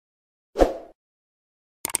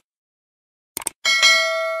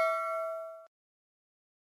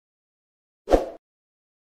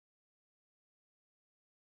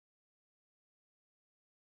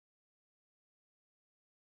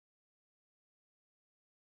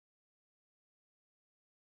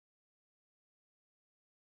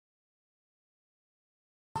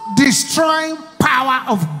destroying power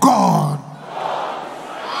of God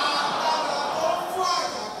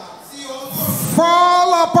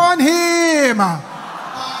fall upon him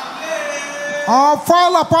or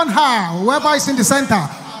fall upon her, whoever is in the center.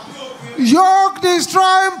 Yoke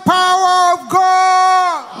destroying power of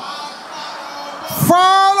God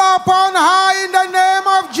fall upon her in the name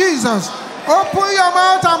of Jesus. Open your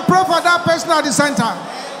mouth and pray for that person at the center.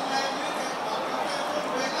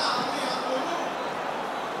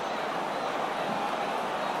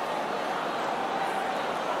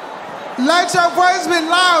 Let your voice be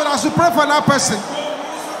loud as you pray for that person.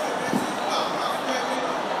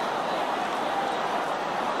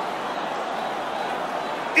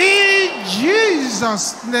 In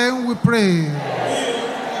Jesus' name we pray.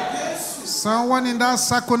 Someone in that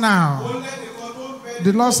circle now.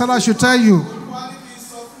 The Lord said I should tell you,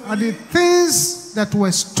 are the things that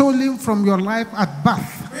were stolen from your life at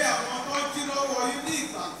birth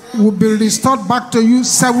will be restored back to you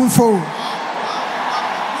sevenfold.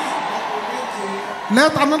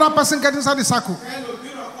 Let another person get inside the circle.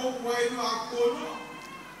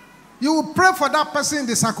 You will pray for that person in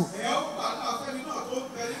the circle.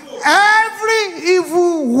 Every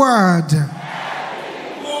evil word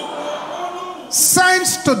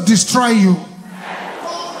sent to destroy you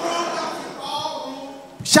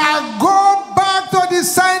shall go back to the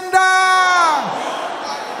sender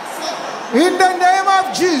in the name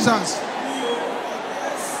of Jesus.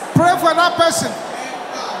 Pray for that person.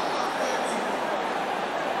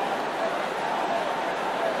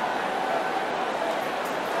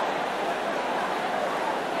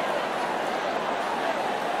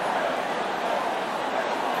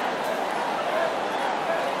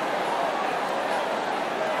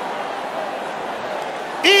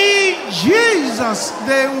 Jesus'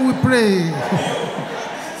 name we pray.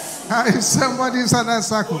 Somebody inside that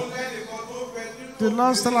circle. The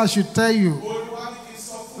Lord said I should tell you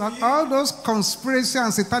that all those conspiracy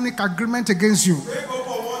and satanic agreement against you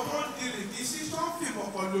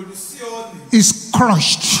is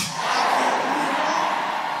crushed.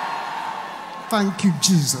 Thank you,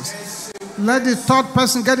 Jesus. Let the third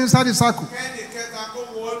person get inside the circle.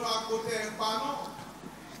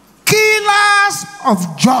 Killers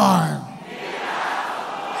of joy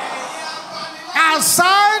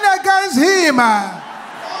assigned against him,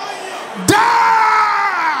 die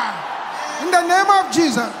in the name of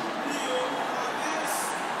Jesus.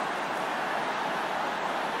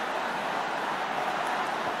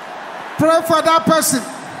 Pray for that person.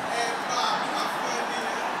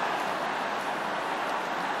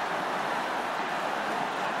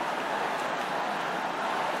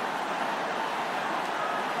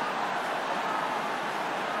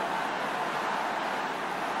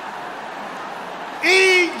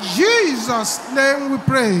 Jesus' name we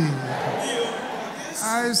pray.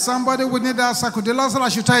 Somebody would need that circle. The Lord said I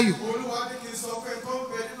should tell you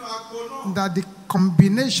that the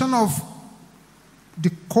combination of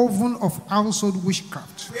the coven of household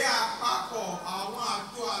witchcraft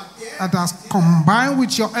that has combined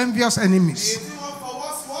with your envious enemies,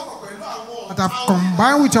 that have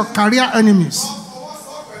combined with your career enemies,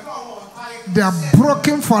 they are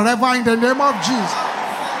broken forever in the name of Jesus.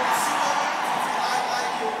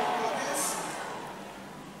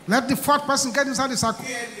 Let the fourth person get inside the circle.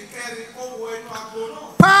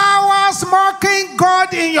 Powers mocking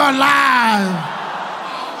God in your life,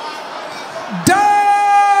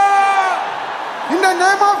 die in the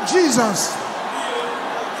name of Jesus.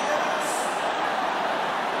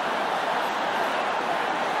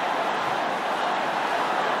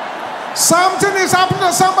 Something is happening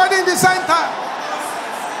to somebody in the center.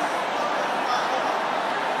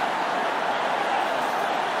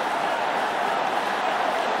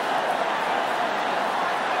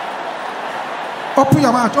 Open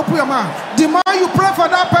your mouth, open your mouth. The more you pray for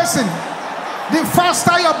that person, the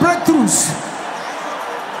faster your breakthroughs.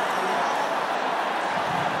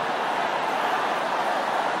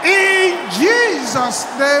 In Jesus'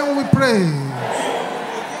 name we pray.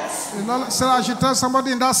 The Lord said I should tell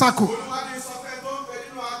somebody in that circle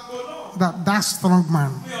that that strong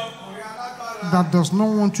man that does not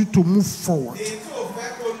want you to move forward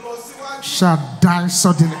shall die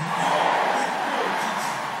suddenly.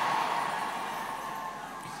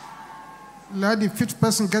 Let the fifth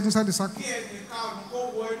person get inside the circle.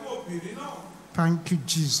 Thank you,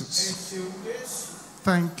 Jesus.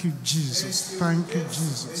 Thank you, Jesus. Thank you,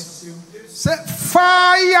 Jesus. Say,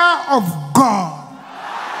 fire of God.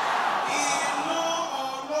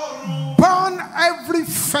 Burn every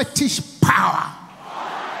fetish power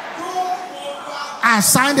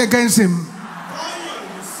assigned against him.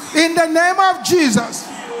 In the name of Jesus.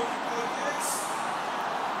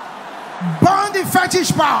 Burn the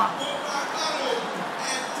fetish power.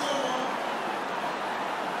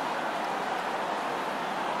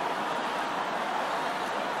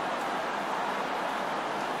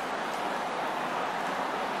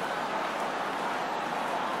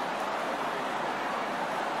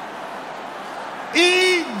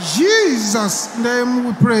 In Jesus' name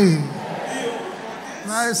we pray.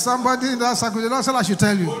 There is somebody in that circle. The Lord said I should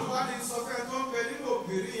tell you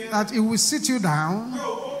that it will sit you down.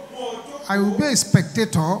 I will be a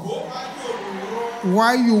spectator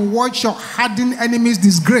while you watch your hardened enemies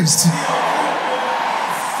disgraced.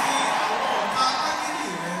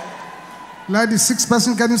 Let the sixth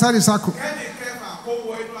person get inside the circle.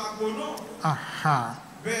 Aha.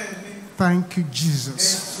 Thank you,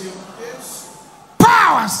 Jesus.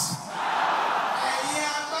 Powers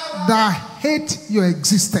that hate your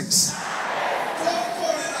existence,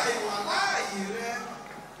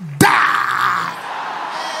 die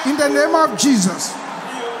in the name of Jesus.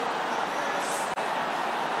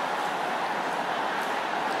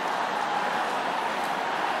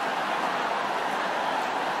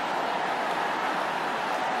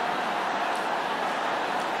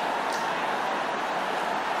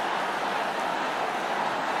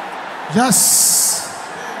 Yes.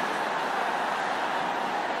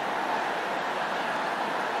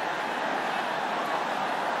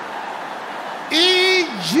 In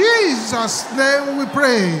Jesus' name we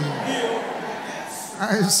pray.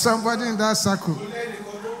 Somebody in that circle.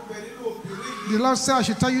 The Lord said I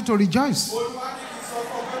should tell you to rejoice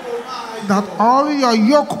that all your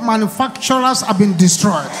yoke manufacturers have been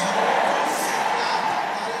destroyed.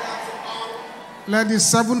 Let the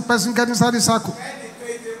seventh person get inside the circle.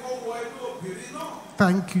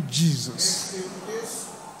 Thank you, Jesus.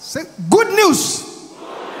 Say good news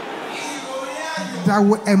that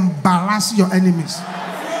will embarrass your enemies.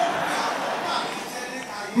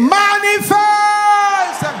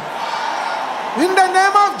 Manifest in the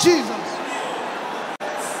name of Jesus.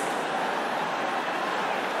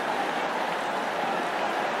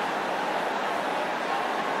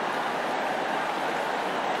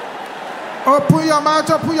 Open your mouth,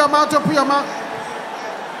 open your mouth, open your mouth.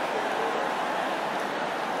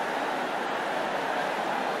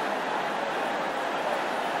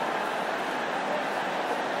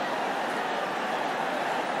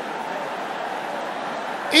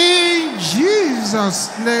 In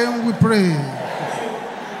Jesus' name we pray.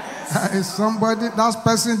 Somebody, that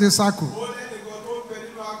person in the circle.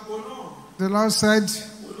 The Lord said,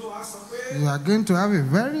 you are going to have a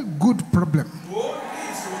very good problem.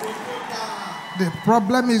 The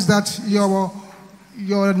problem is that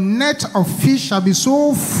your net of fish shall be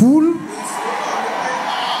so full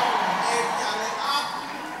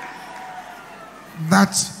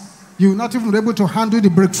that you will not even be able to handle the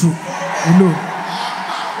breakthrough alone.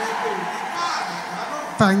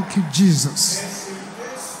 Thank you, Jesus.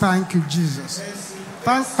 Thank you, Jesus.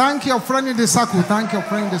 Thank your friend in the circle. Thank your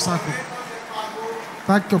friend in the circle.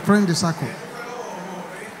 Thank your friend in the circle.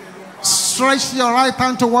 Stretch your right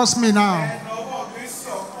hand towards me now.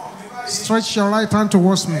 Stretch your right hand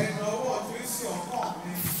towards me.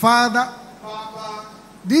 Father,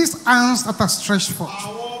 these hands that are stretched forth,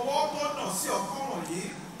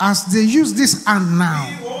 as they use this hand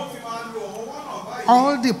now,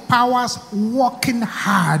 all the powers working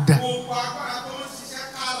hard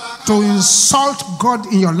to insult God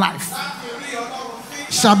in your life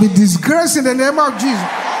shall be disgraced in the name of Jesus.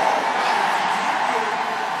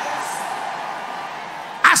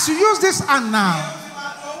 As you use this hand now,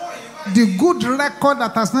 the good record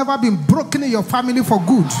that has never been broken in your family for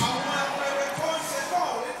good,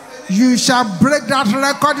 you shall break that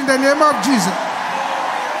record in the name of Jesus.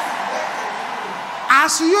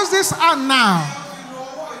 As you use this hand now,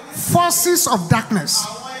 forces of darkness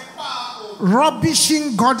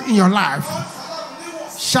rubbishing God in your life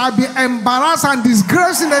shall be embarrassed and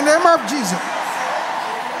disgraced in the name of Jesus.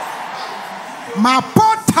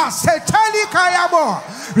 Mapota seteli kayabo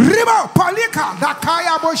ribo polika da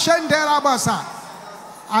kayabo shenderabasa.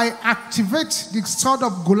 I activate the sword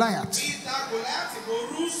of Goliath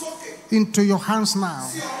into your hands now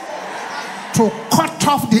to cut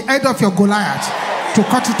off the head of your Goliath. To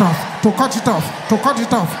cut it off, to cut it off, to cut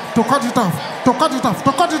it off, to cut it off, to cut it off,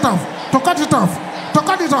 to cut it off, to cut it off, to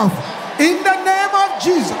cut it off. In the name of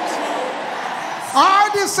Jesus. All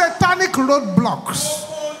the satanic roadblocks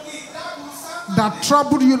that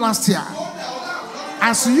troubled you last year,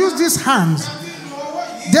 as you use these hands,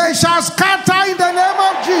 they shall scatter in the name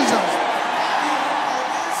of Jesus.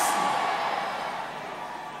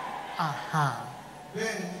 Aha.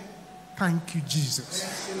 Thank you,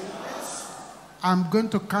 Jesus. I'm going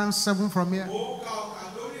to count 7 from here.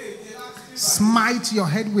 Smite your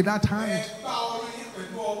head with that hand.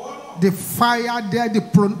 The fire there,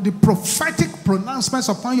 the prophetic pronouncements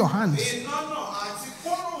upon your hands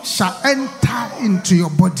shall enter into your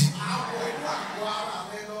body.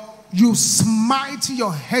 You smite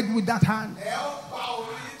your head with that hand.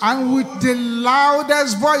 And with the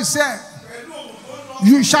loudest voice say,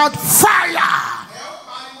 you shout fire.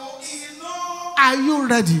 Are you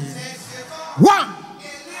ready? 1.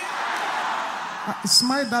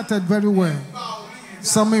 Smite that head very well.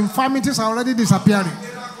 Some infirmities are already disappearing.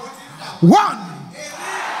 1,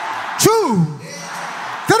 2,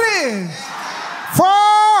 3,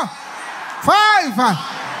 4, 5,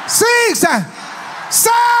 6,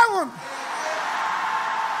 7.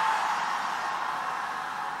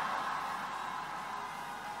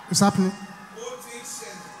 It's happening.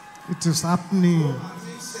 It is happening.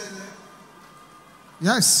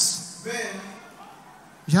 Yes.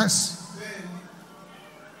 Yes.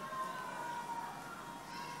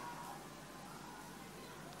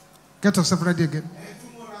 Get yourself ready again.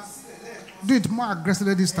 Do it more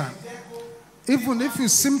aggressively this time. Even if you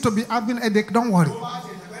seem to be having a headache, don't worry.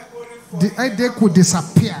 The headache will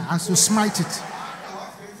disappear as you smite it.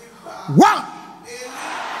 1,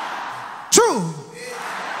 2,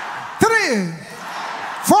 3,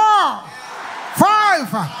 4,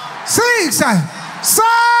 5, 6, 7.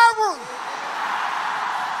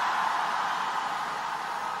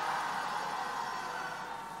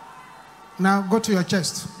 Now go to your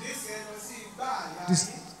chest.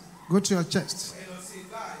 Go to your chest.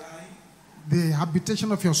 The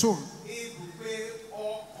habitation of your soul.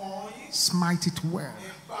 Smite it well.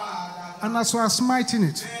 And as you are smiting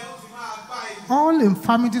it, all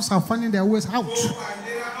infirmities are finding their ways out.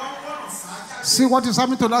 See what is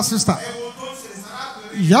happening to that sister.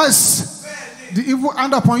 Yes. The evil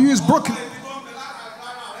hand upon you is broken.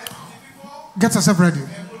 Get yourself ready.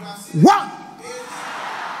 1.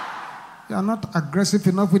 You are not aggressive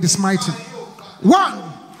enough with the smiting.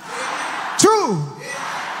 1, 2,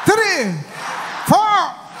 3, 4,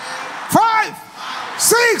 5,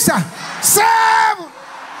 6, 7.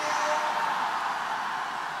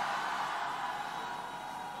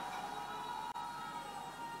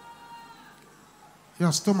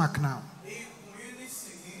 Your stomach now.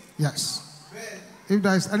 Yes. If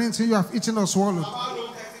there is anything you have eaten or swallowed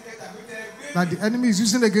that the enemy is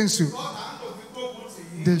using against you,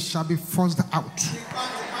 they shall be forced out.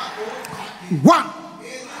 1,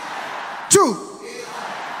 2,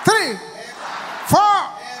 3, 4,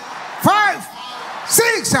 5,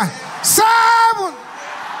 6, 7.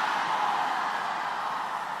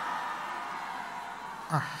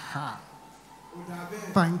 Aha.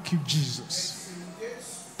 Thank you, Jesus.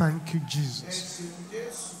 Thank you, Jesus.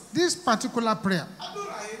 This particular prayer,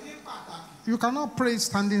 you cannot pray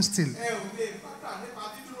standing still.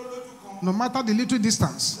 No matter the little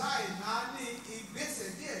distance.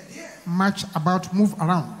 March about, move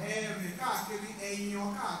around.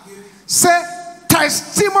 Say,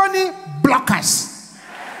 testimony blockers.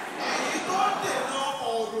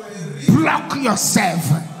 Block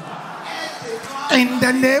yourself. In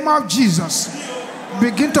the name of Jesus.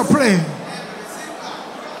 Begin to pray.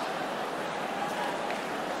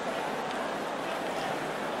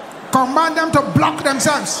 Command them to block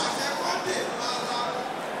themselves.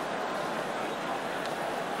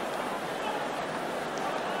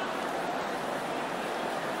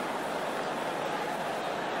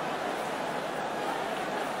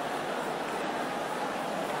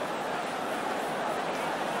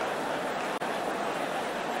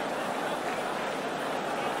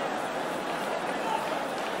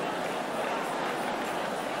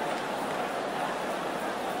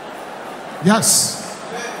 Yes.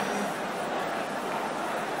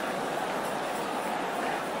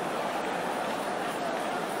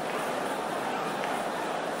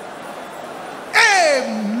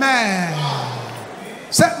 Amen.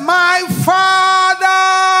 Say, my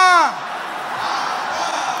Father,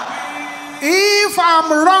 if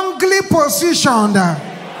I'm wrongly positioned,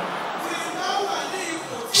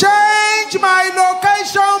 change my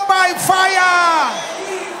location by fire.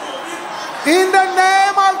 In the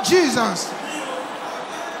name of Jesus.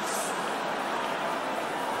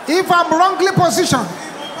 If I'm wrongly positioned,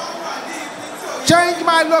 change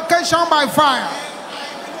my location by fire.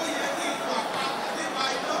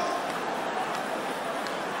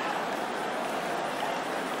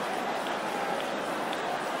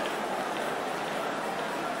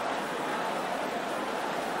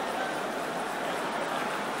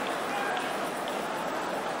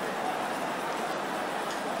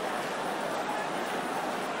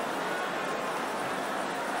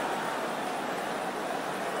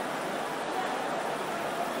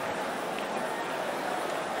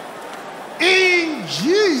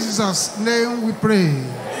 Jesus' name we pray.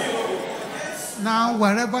 Now,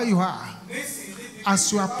 wherever you are,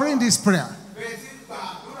 as you are praying this prayer,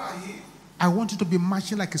 I want you to be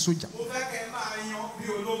marching like a soldier.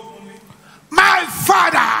 My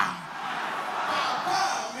Father,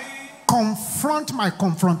 confront my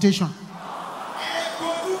confrontation.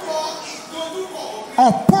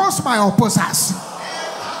 Oppose my opposers.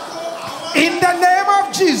 In the name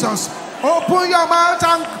of Jesus, open your mouth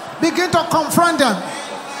and begin to confront them.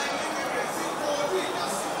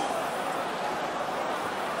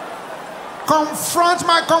 Confront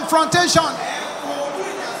my confrontation.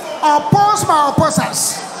 Oppose my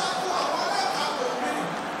opposers.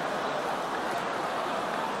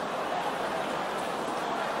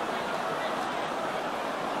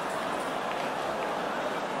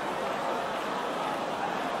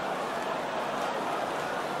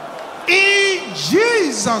 In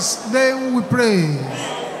Jesus' name we pray.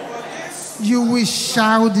 You will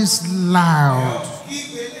shout this loud.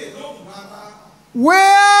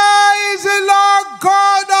 Where is the Lord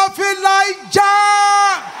God of Elijah?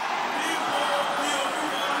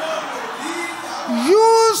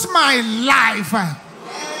 Use my life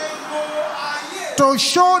to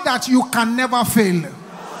show that you can never fail.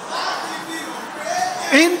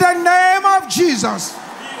 In the name of Jesus.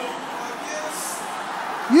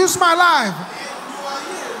 Use my life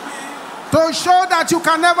to show that you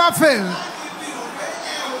can never fail.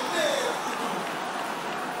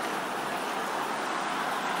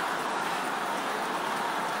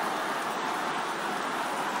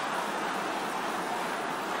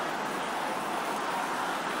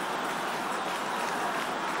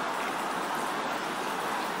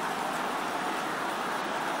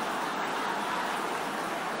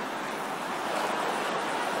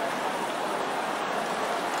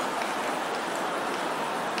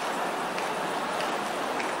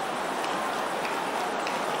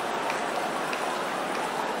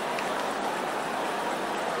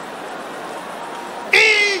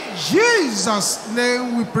 Jesus'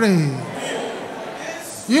 name we pray.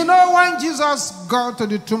 You know, when Jesus got to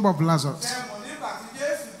the tomb of Lazarus,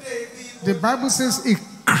 the Bible says he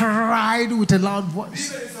cried with a loud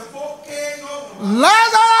voice,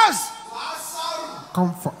 Lazarus,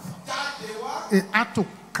 come forth. He had to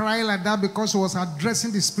cry like that because he was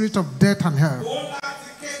addressing the spirit of death and hell.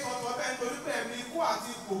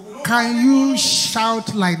 Can you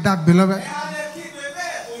shout like that, beloved?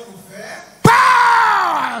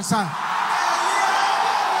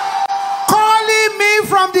 Calling me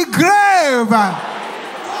from the grave.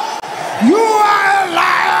 You are a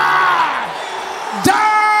liar.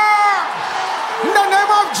 Die in the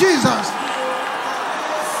name of Jesus.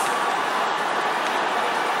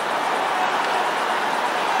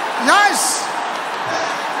 Yes.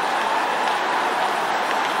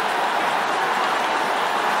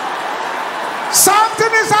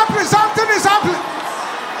 Something is happening. Something is happening.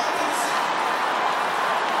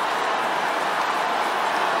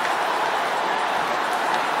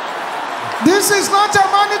 This is not a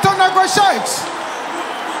money to negotiate.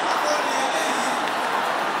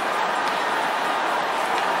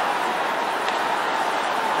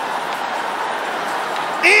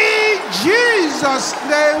 In Jesus'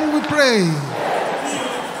 name we pray.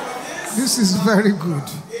 This is very good.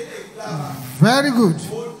 Very good.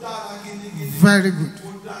 Very good.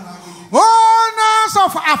 Owners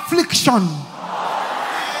of affliction,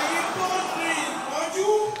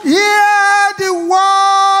 hear the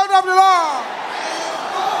word of the Lord.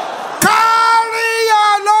 Carry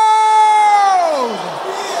your load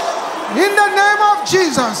in the name of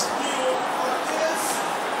Jesus.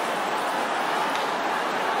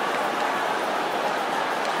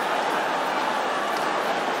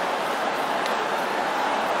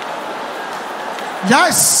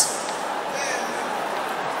 Yes.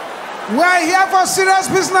 We are here for serious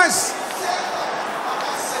business.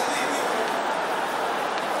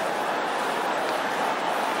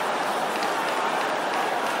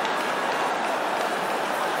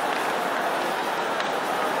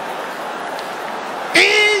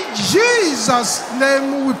 In Jesus'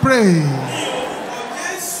 name we pray.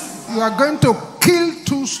 You are going to kill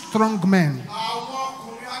two strong men.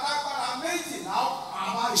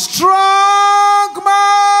 Strong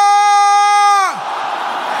man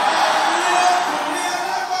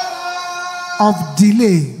of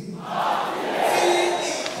delay.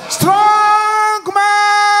 Strong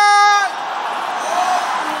man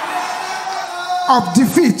of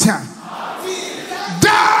defeat.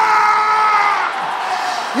 Die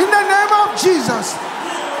in the name of Jesus.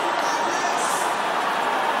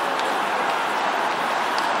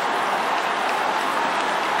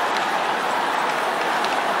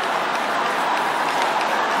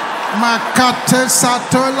 Makate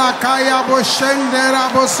satola kaya bo shendera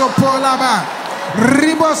bo sopola ba.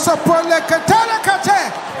 Ribo sopole katele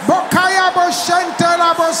kate. Bokaya bo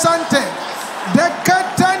shentela bo sante. De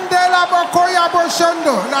katendela bo koya bo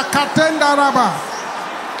shendo. La katenda raba.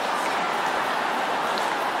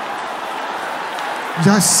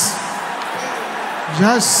 Yes.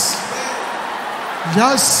 Yes.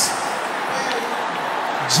 Yes.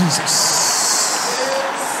 Jesus.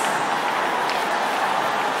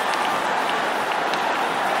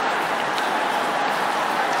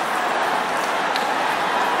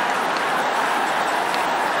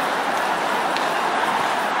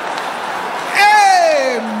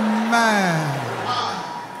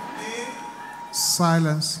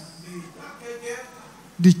 Silence.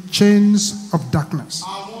 The chains of darkness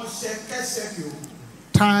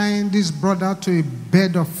tying this brother to a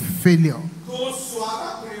bed of failure.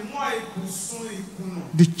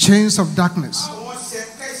 The chains of darkness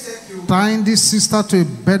tying this sister to a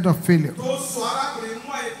bed of failure.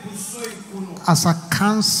 As I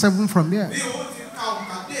count 7 from here,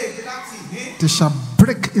 they shall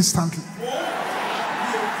break instantly.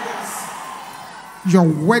 Your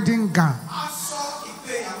wedding gown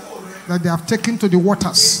that they have taken to the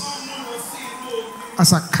waters,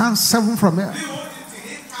 as I count 7 from here,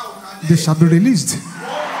 they shall be released.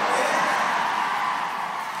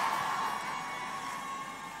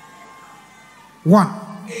 One,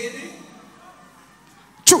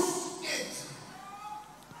 2,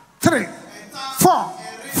 3, 4,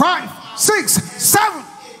 5, 6, 7.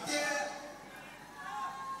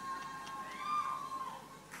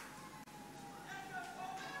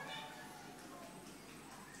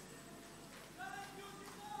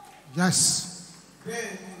 Yes.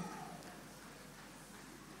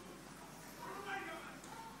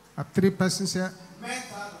 I have 3 persons here.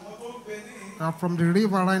 They are from the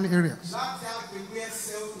riverine areas.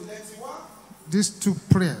 These 2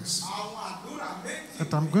 prayers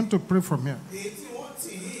that I'm going to pray from here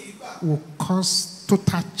will cause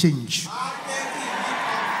total change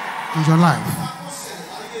in your life.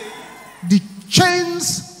 The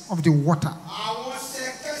chains of the water,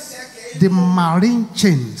 the marine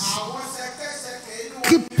chains,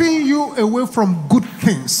 keeping you away from good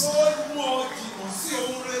things,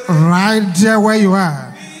 right there where you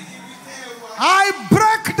are, I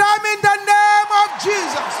break them in the name of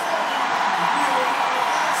Jesus.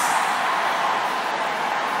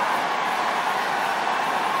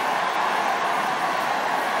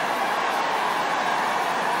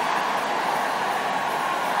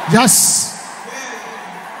 Yes.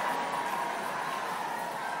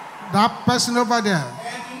 That person over there,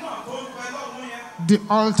 the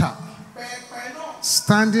altar,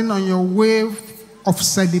 standing on your wave of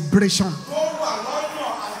celebration.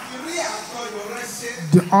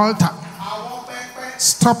 The altar,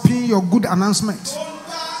 stopping your good announcement.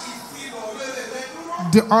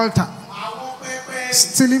 The altar,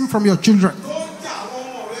 stealing from your children.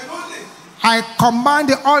 I command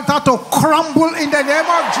the altar to crumble in the name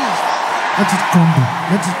of Jesus. Let it crumble,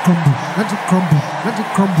 let it crumble, let it crumble, let it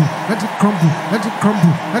crumble, let it crumble, let it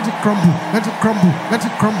crumble, let it crumble, let it crumble, let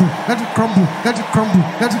it crumble, let it crumble, let it crumble,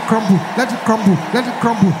 let it crumble, let it crumble, let it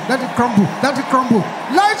crumble, let it crumble, let it crumble.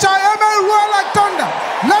 Let your amen roar like thunder.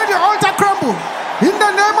 Let the altar crumble in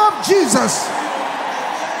the name of Jesus.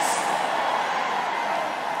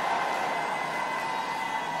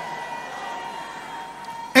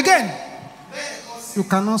 Again, you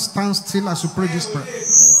cannot stand still as you pray this prayer.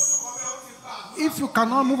 If you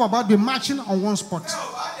cannot move about, be marching on one spot.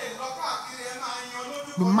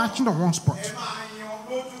 Be marching on one spot.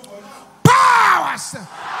 Powers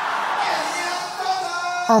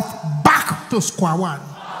of back to square one.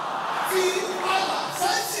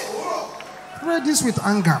 Pray this with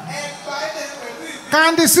anger.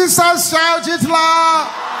 Can the sisters shout it loud?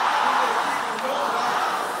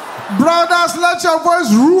 Brothers, let your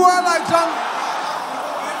voice roar like thunder.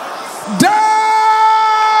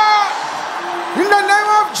 In the name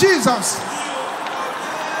of Jesus.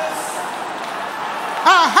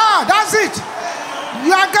 Aha, that's it.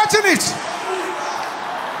 You are getting it.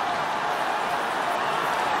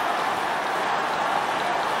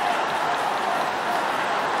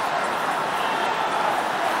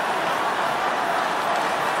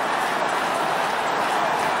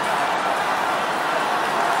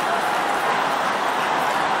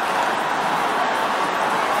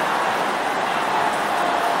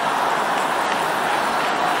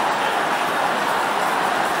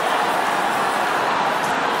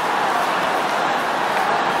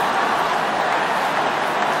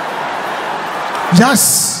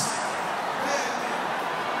 Yes.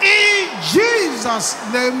 In Jesus'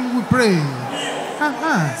 name we pray.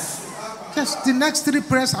 Just the next 3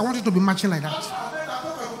 prayers, I want you to be marching like that.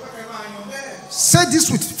 Say this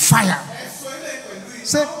with fire.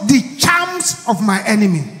 Say, the charms of my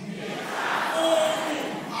enemy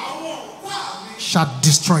shall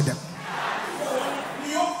destroy them.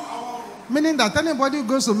 Meaning that anybody who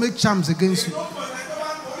goes to make charms against you,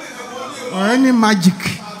 or any magic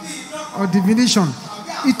or divination,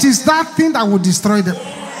 it is that thing that will destroy them.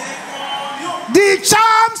 The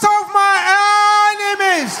charms of my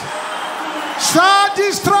enemies shall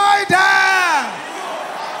destroy them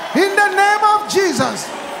in the name of Jesus.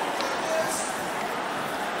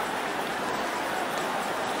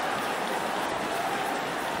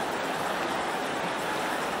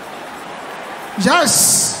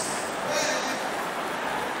 Yes.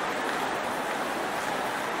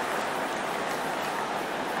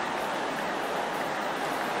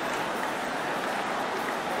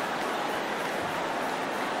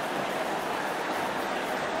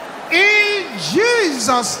 In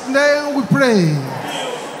Jesus' name we pray.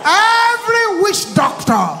 Every witch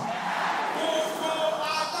doctor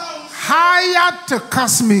hired to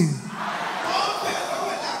curse me,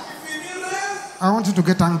 I want you to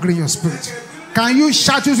get angry in your spirit. Can you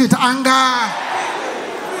shout it with anger?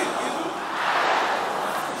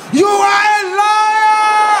 You are a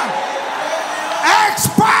liar!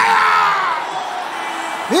 Expire!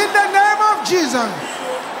 In the name of Jesus.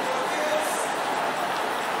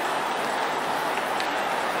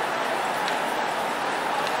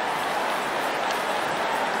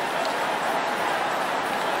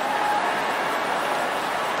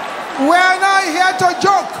 We are not here to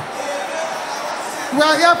joke. We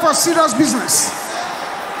are here for serious business.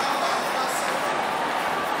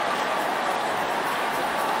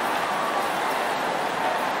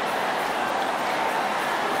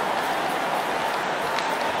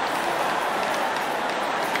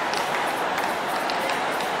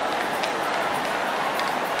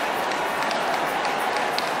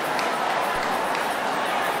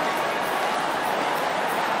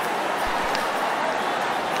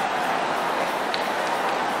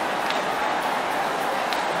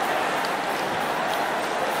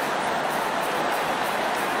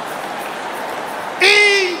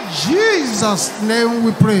 In Jesus' name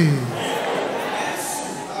we pray.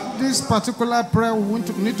 This particular prayer we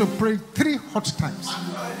need to pray 3 hot times.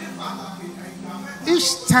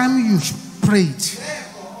 Each time you pray it,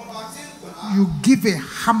 you give a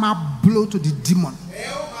hammer blow to the demon.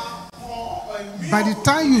 By the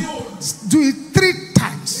time you do it 3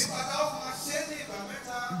 times,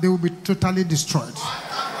 they will be totally destroyed.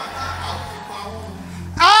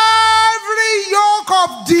 Every yoke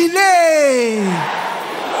of delay,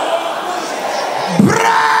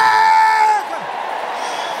 break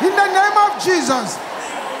in the name of Jesus.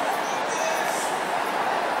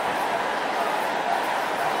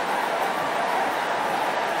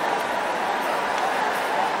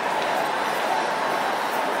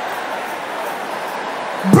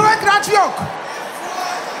 Break that yoke.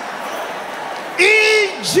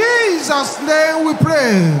 In Jesus' name we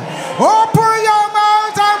pray. Open your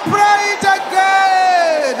mouth and pray it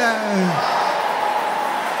again.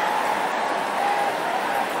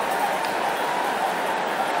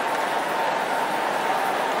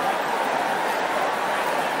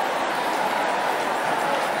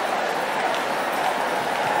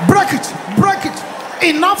 Break it, break it.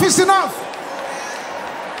 Enough is enough.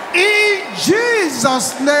 In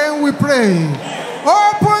Jesus' name we pray.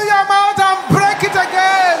 Open your mouth and break it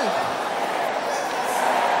again.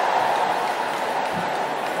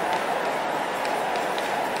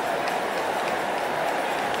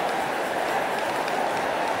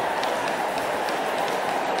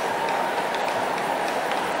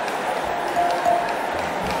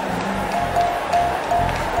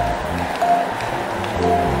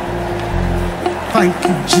 Thank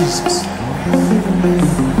you, Jesus.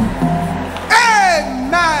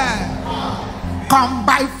 Amen. Come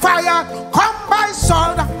by fire, come by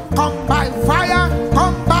sword, come by fire,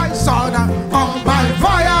 come by sword, come by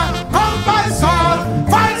fire, come by sword.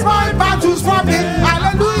 Fight my battles for me.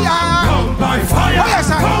 Hallelujah. Come by fire, oh, yes,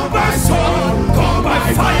 sir. Come by sword, come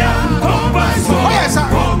by fire, come by sword. Oh, yes, sir.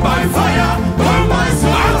 Come by fire, come by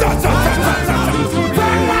sword.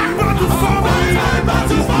 Fight my battles for me.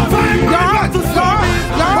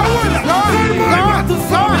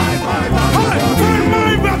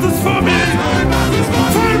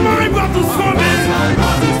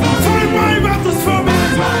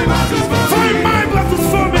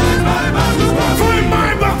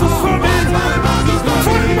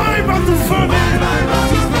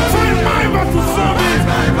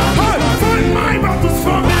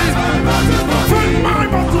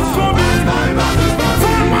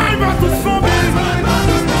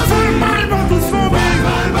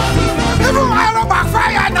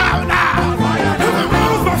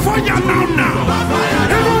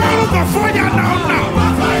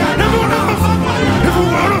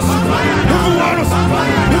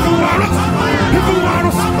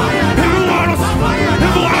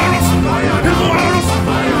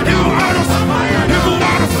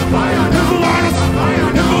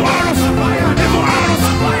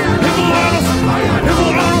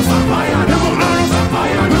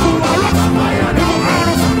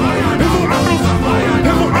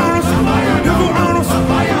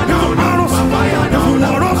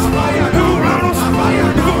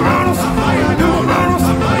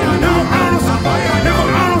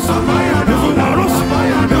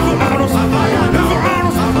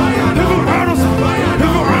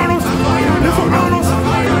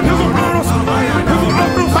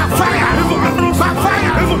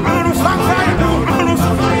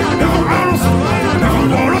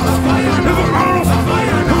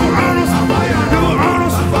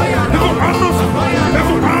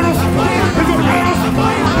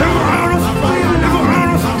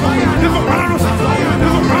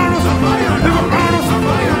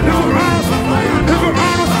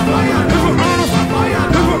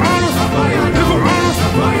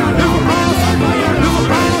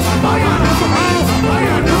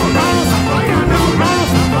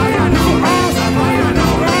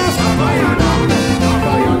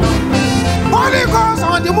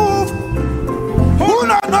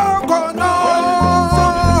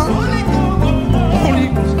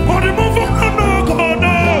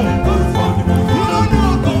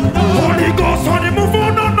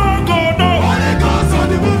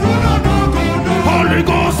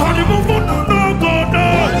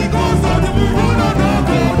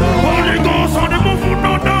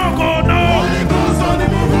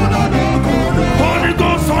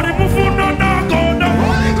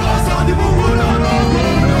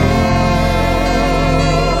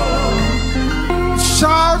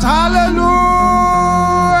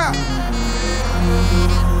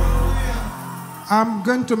 I'm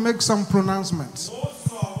going to make some pronouncements.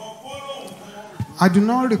 I do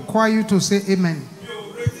not require you to say amen.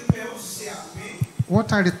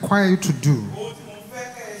 What I require you to do,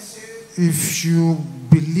 if you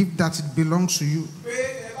believe that it belongs to you,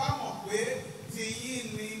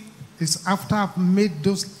 is after I've made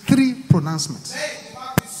those 3 pronouncements,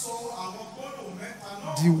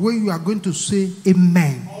 the way you are going to say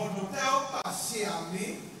amen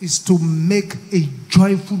is to make a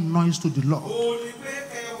joyful noise to the Lord.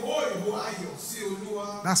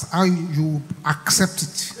 That's how you accept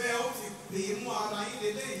it.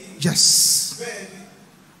 Yes.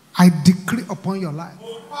 I decree upon your life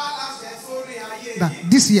that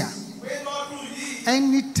this year,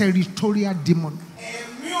 any territorial demon,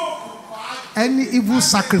 any evil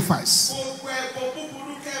sacrifice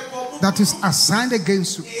that is assigned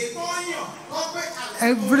against you,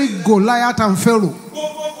 every Goliath and Pharaoh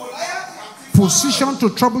positioned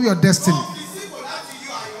to trouble your destiny,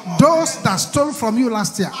 those that stole from you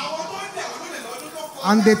last year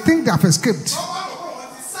and they think they have escaped,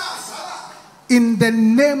 in the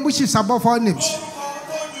name which is above all names,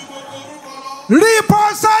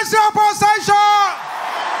 repossess your possession.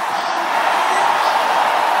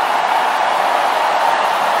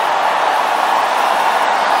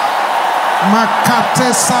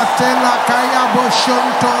 Makate satela kaya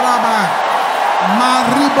boshontoraba,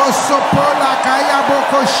 maribo sopola kaya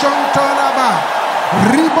boko shontoraba,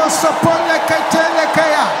 ribo sopole ketele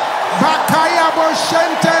kaya, bakaya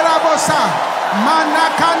boshenterabosa,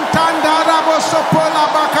 manakantanda rabo sopola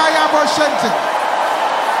bakaya boshente.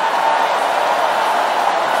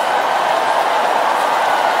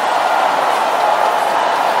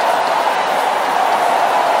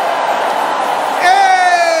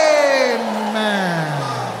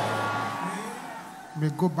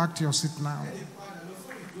 May go back to your seat now.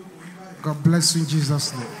 God bless you in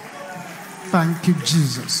Jesus' name. Thank you,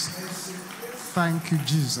 Jesus. Thank you,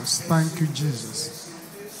 Jesus. Thank you, Jesus.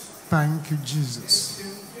 Thank you, Jesus.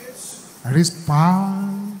 There is power,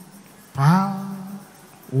 power,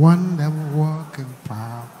 wonder working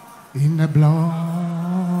power in the blood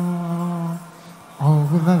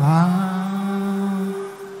of the Lamb.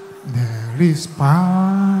 There is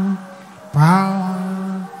power, power,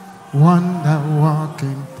 wonder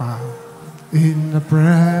walking power in the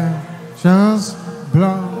precious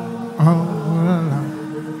blood of the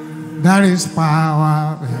Lamb. There is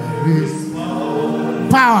power, there is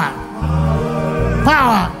power,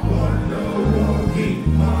 power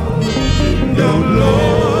in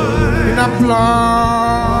the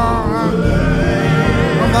blood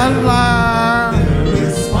of the Lamb. There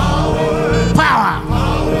is power, power,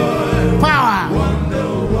 power.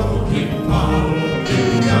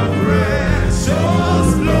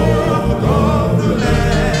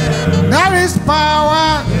 There is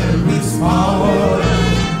power. There is power.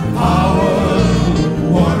 Power.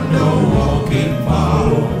 Wonder walking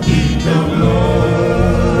power. In the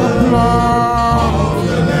blood of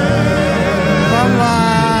the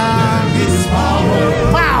Lamb. There is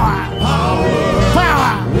power. Power. Power.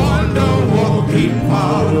 Power. Wonder walking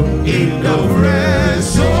power. In the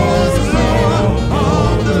precious blood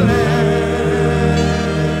of the Lamb.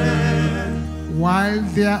 While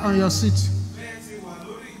they are on your seat,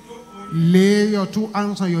 lay your 2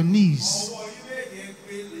 hands on your knees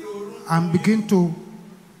and begin to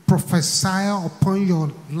prophesy upon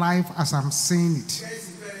your life as I'm saying it.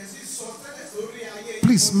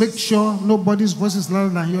 Please make sure nobody's voice is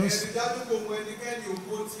louder than yours.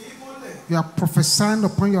 You are prophesying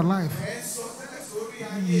upon your life.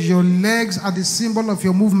 Your legs are the symbol of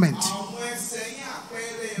your movement,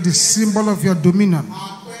 the symbol of your dominion.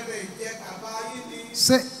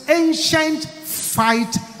 Say, ancient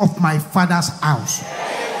fight of my father's house,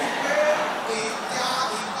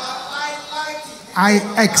 I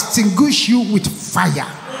extinguish you with fire.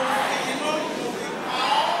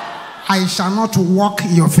 I shall not walk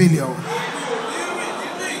in your failure.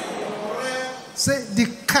 Say, the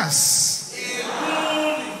curse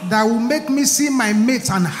that will make me see my mates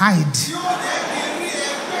and hide,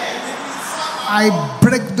 I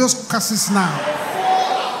break those curses now.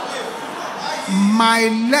 My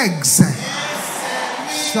legs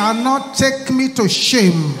shall not take me to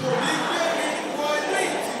shame.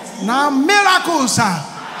 Now miracles,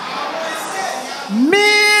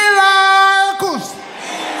 miracles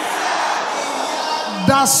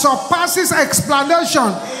that surpasses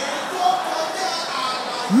explanation,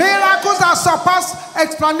 miracles that surpass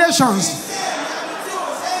explanations,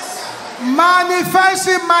 manifest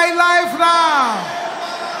in my life now.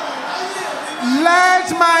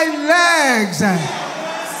 Let my legs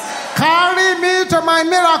carry me to my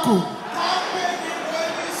miracle.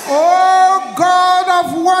 Oh God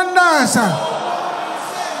of wonders,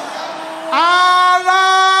 arise,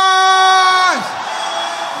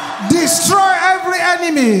 destroy every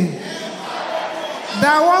enemy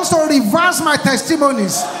that wants to reverse my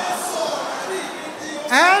testimonies.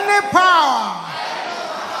 Any power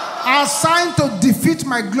assigned to defeat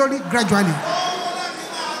my glory gradually.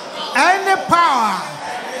 Any power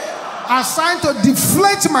assigned to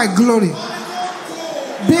deflate my glory,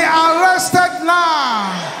 be arrested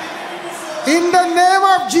now in the name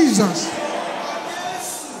of Jesus.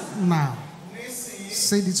 Now,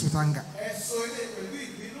 say this with anger.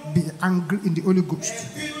 Be angry in the Holy Ghost.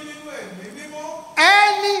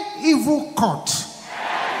 Any evil court,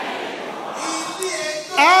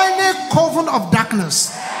 any coven of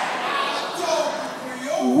darkness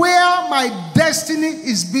where my destiny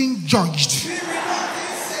is being judged,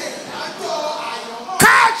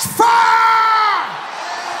 catch fire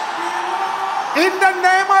in the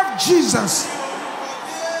name of Jesus.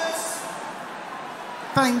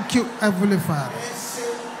 Thank you, Heavenly Father.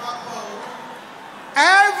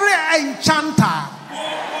 Every enchanter,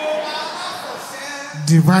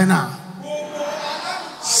 diviner,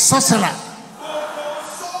 sorcerer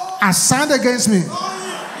assigned against me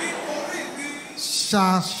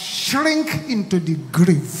shall shrink into the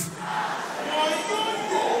grave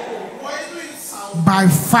by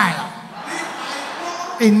fire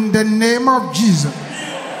in the name of Jesus.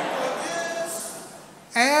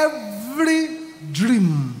 Every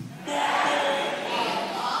dream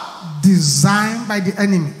designed by the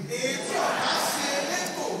enemy,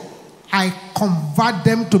 I convert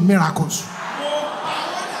them to miracles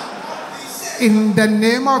in the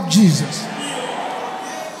name of Jesus.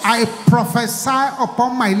 I prophesy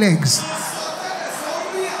upon my legs.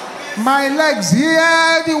 My legs,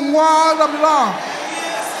 hear the word of Lord.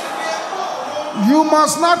 You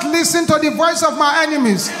must not listen to the voice of my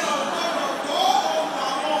enemies.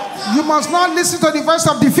 You must not listen to the voice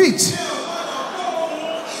of defeat.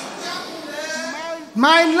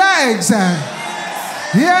 My legs,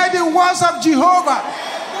 hear the words of Jehovah.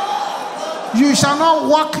 You shall not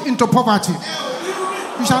walk into poverty.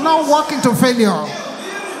 You shall not walk into failure.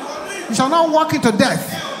 You shall not walk into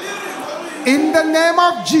death. In the name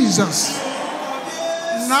of Jesus.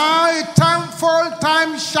 Now a tenfold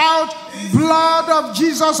time shout, blood of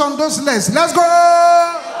Jesus on those legs. Let's go.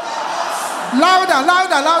 Louder,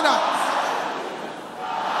 louder, louder.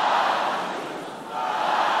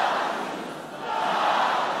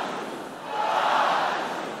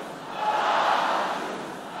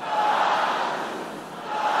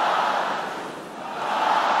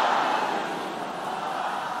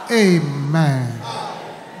 Amen.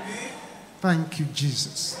 Thank you,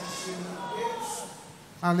 Jesus.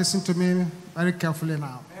 Now listen to me very carefully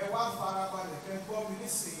now.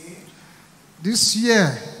 This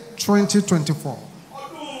year, 2024,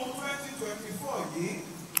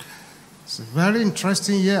 it's a very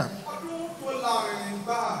interesting year.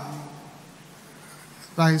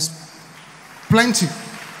 There is plenty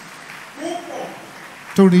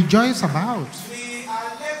to rejoice about.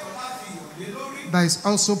 There is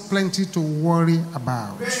also plenty to worry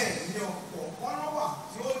about.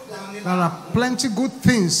 There are plenty good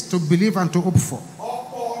things to believe and to hope for.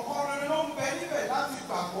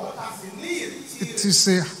 It is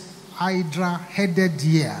a hydra-headed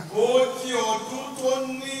year.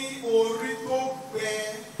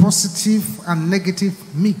 Positive and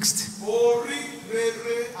negative mixed.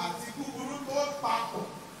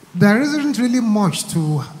 There isn't really much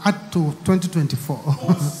to add to 2024.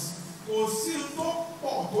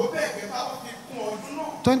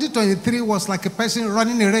 2023 was like a person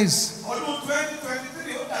running a race.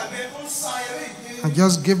 I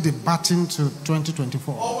just gave the baton to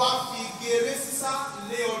 2024.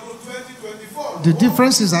 The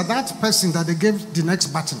difference is that that person that they gave the next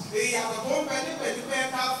baton,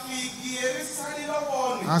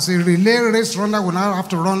 as a relay race runner, will now have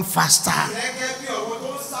to run faster.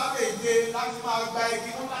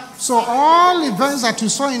 So all events that you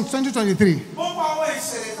saw in 2023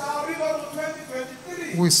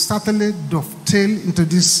 will certainly dovetail into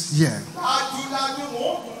this year.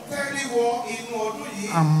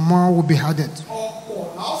 And more will be added.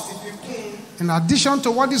 In addition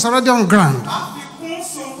to what is already on ground,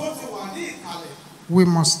 we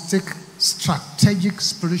must take strategic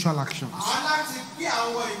spiritual actions.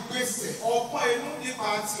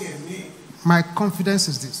 My confidence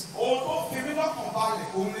is this: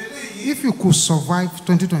 if you could survive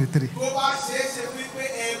 2023,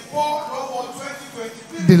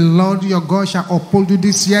 the Lord your God shall uphold you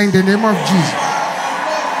this year in the name of Jesus.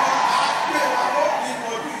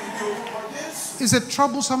 It's a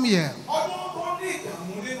troublesome year.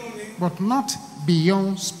 but not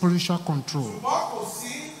beyond spiritual control.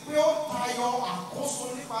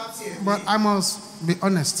 But I must be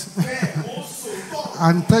honest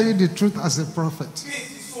and tell you the truth as a prophet.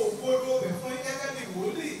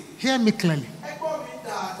 Hear me clearly.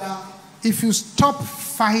 If you stop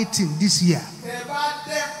fighting this year,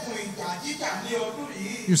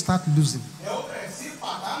 you start losing.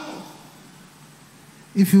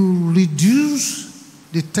 If you reduce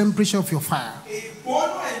the temperature of your fire,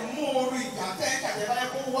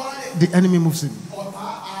 the enemy moves in.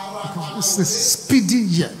 It's a speedy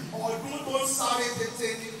year.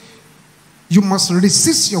 You must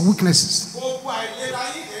resist your weaknesses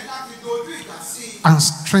and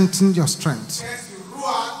strengthen your strength,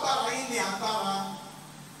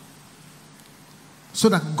 so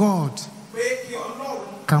that God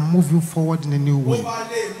can move you forward in a new way.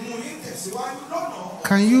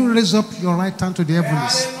 Can you raise up your right hand to the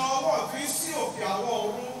heavens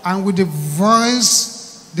and with the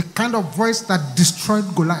voice, the kind of voice that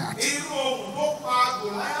destroyed Goliath?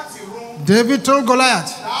 David told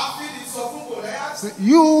Goliath,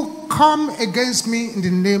 you come against me in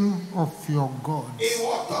the name of your God.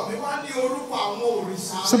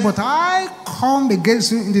 So, but I come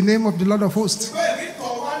against you in the name of the Lord of hosts,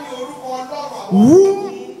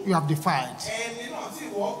 whom you have defied.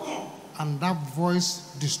 And that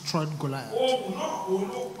voice destroyed Goliath.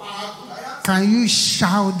 Can you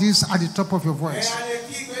shout this at the top of your voice?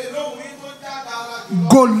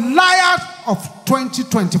 Goliath of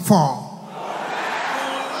 2024.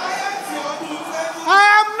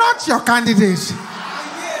 I am not your candidate.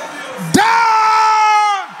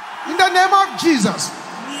 Die in the name of Jesus.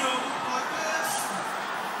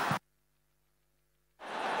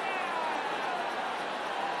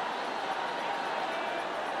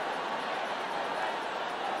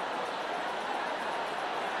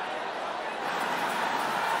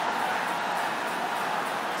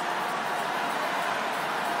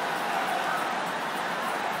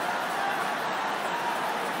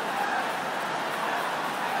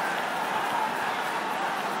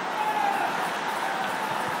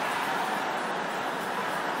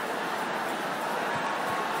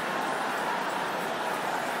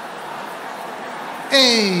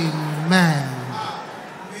 Amen.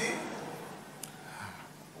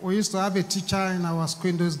 We used to have a teacher in our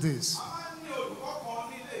school in those days.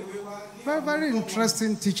 Very, very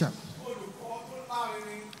interesting teacher.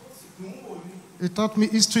 He taught me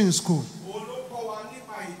history in school.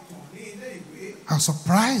 I was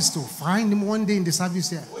surprised to find him one day in the service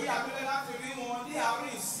here.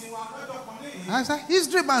 I said,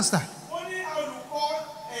 history master,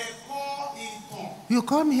 you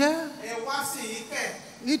come here?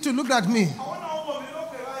 He too looked at me.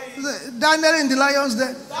 He said, Daniel in the lion's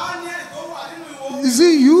den. Is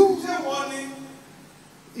it you?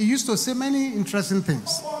 He used to say many interesting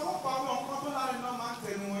things.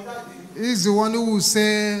 He's the one who will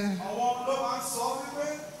say,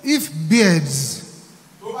 if beards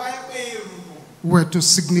were to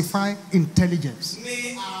signify intelligence,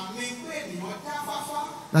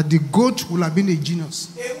 that the goat would have been a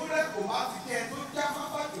genius.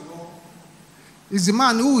 It's the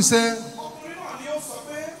man who will say,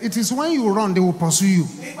 it is when you run, they will pursue you.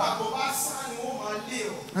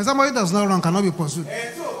 And somebody who does not run cannot be pursued.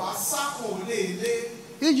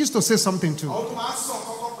 He used to say something too.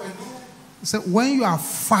 He said, when you are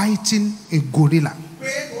fighting a gorilla,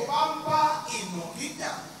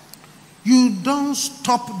 you don't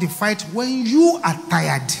stop the fight when you are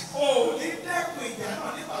tired.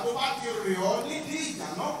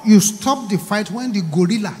 You stop the fight when the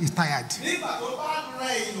gorilla is tired.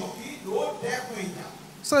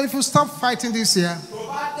 So if you stop fighting this year,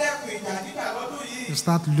 you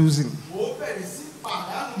start losing.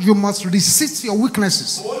 You must resist your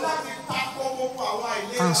weaknesses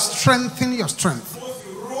and strengthen your strength.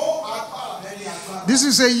 This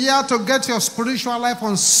is a year to get your spiritual life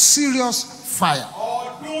on serious fire.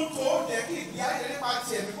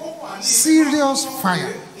 Serious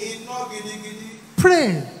fire.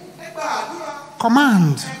 Pray,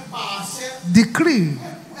 command, decree,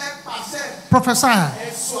 prophesy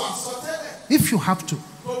if you have to.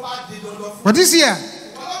 But this year,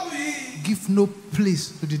 give no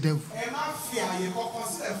place to the devil.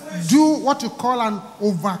 Do what you call an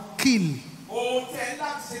overkill.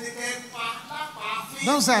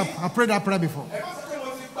 Don't say, I prayed that prayer before.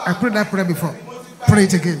 I prayed that prayer before. Pray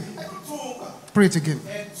it again. Pray it again.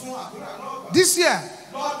 This year,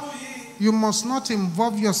 you must not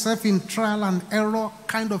involve yourself in trial and error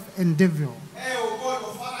kind of endeavor.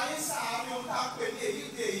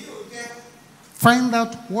 Find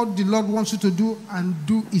out what the Lord wants you to do and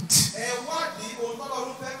do it.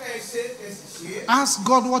 Ask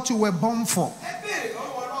God what you were born for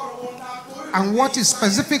and what His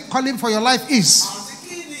specific calling for your life is,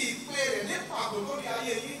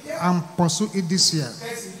 and pursue it this year.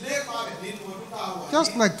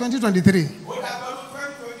 Just like 2023.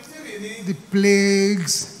 The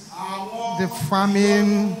plagues, the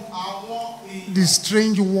famine, the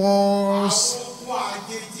strange wars,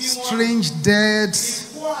 strange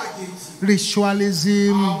deaths,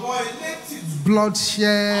 ritualism,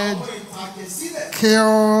 bloodshed,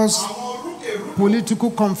 chaos,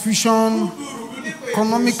 political confusion,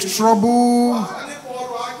 economic trouble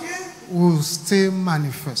will still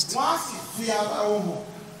manifest.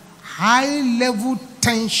 High-level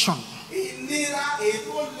tension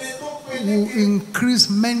will increase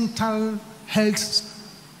mental health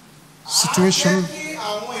situation,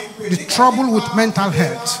 the trouble with mental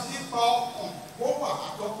health.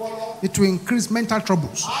 It will increase mental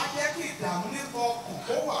troubles.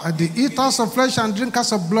 The eaters of flesh and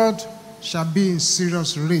drinkers of blood shall be in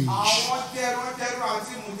serious rage.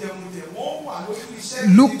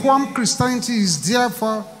 Lukewarm Christianity is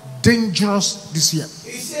therefore dangerous this year.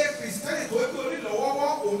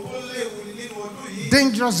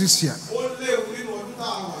 Dangerous this year.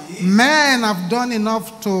 Men have done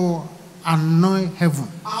enough to annoy heaven.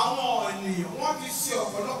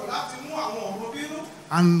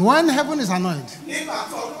 And when heaven is annoyed,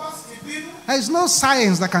 there is no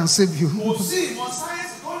science that can save you.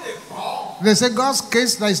 They say God's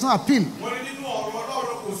case, there is no appeal.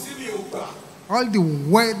 All the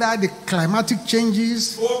weather, the climatic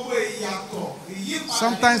changes,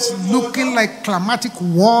 sometimes looking like climatic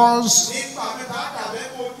wars,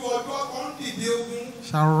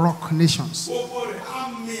 shall rock nations.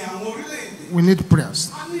 We need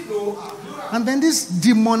prayers. And then this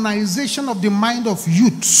demonization of the mind of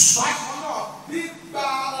youths.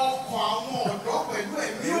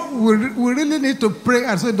 We really need to pray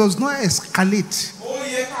and so it does not escalate.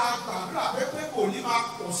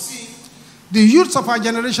 The youths of our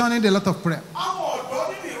generation need a lot of prayer.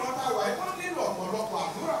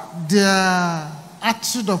 Their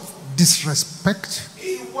attitude of disrespect,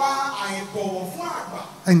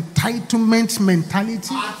 entitlement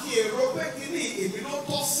mentality,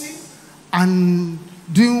 and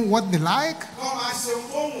doing what they like,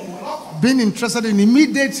 being interested in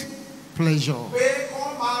immediate pleasure,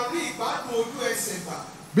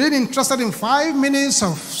 being interested in 5 minutes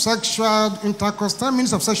of sexual intercourse, 10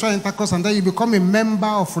 minutes of sexual intercourse, and then you become a member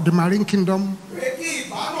of the marine kingdom.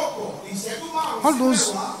 All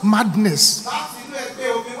those madness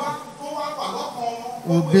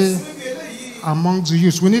will be among the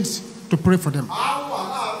youth. We need to pray for them.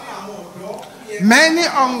 Many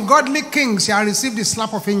ungodly kings shall receive the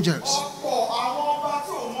slap of angels.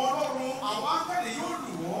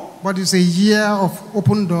 But it's a year of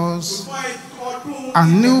open doors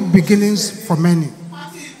and new beginnings for many.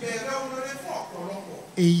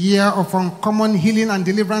 A year of uncommon healing and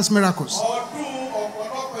deliverance miracles.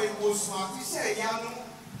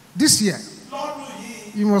 This year,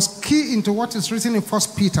 you must key into what is written in 1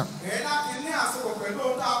 Peter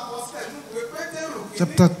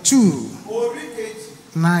chapter 2,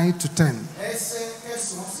 9 to 10.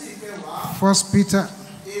 1 Peter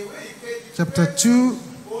chapter 2,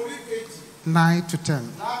 9 to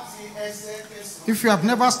 10. If you have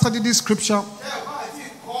never studied this scripture,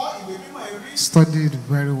 study it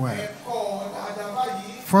very well.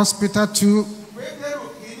 1 Peter 2,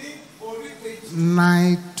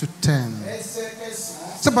 9 to 10.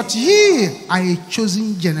 So, but ye are a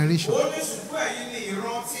chosen generation,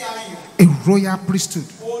 a royal priesthood,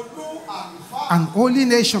 an holy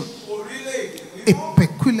nation, a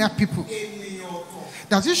peculiar people,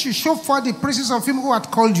 that you should show forth the praises of him who had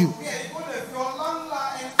called you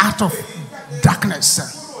out of darkness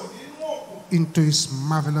into his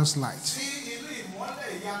marvelous light.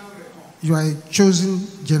 You are a chosen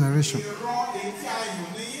generation,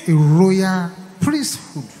 a royal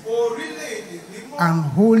priesthood, an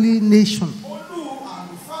holy nation,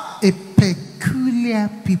 a peculiar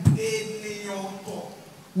people.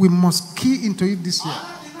 We must key into it this year.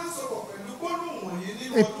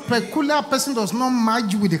 A peculiar person does not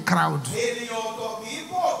merge with the crowd.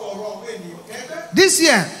 This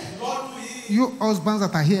year, you husbands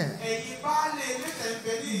that are here,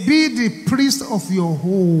 be the priest of your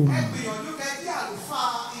home.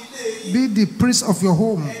 Be the priest of your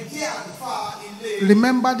home.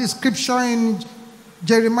 Remember the scripture in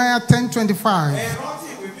Jeremiah 10:25.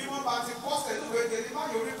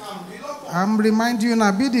 I'm reminding you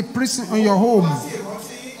now, be the priest in your home.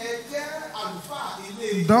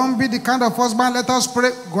 Don't be the kind of husband, let us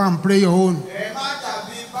pray, go and pray your own.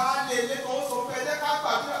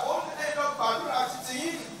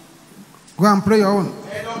 Go and pray your own.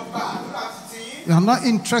 You are not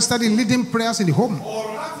interested in leading prayers in the home.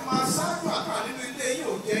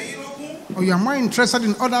 Or you are more interested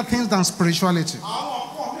in other things than spirituality.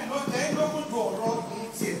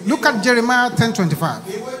 Look at Jeremiah 10:25.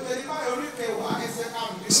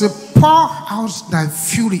 It says, pour out thy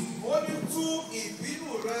fury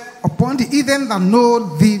upon the heathen that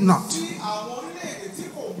know thee not.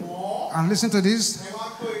 And listen to this.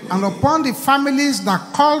 And upon the families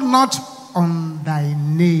that call not on thy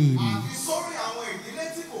name.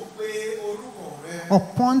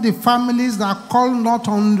 Upon the families that call not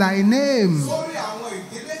on thy name.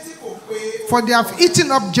 For they have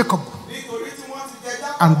eaten up Jacob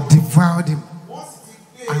and devoured him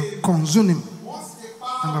and consumed him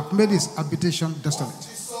and have made his habitation desolate.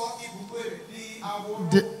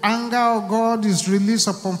 The anger of God is released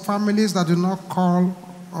upon families that do not call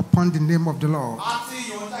upon the name of the Lord.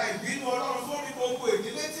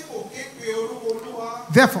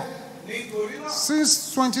 Therefore,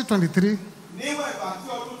 since 2023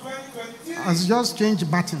 has just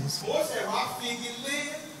changed buttons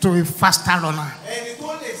to a faster runner.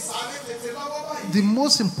 The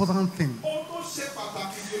most important thing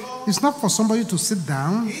is not for somebody to sit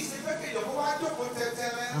down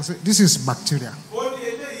and say, this is bacteria.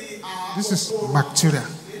 This is bacteria.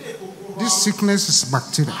 This sickness is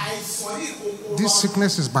bacteria. This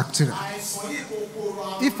sickness is bacteria.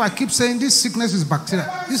 If I keep saying this sickness is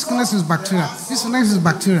bacteria, this sickness is bacteria, this sickness is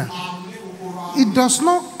bacteria, it does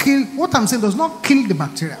not kill, what I'm saying does not kill the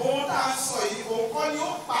bacteria.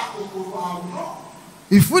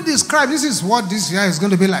 If we describe this is what this year is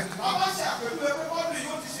going to be like,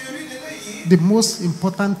 the most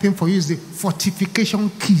important thing for you is the fortification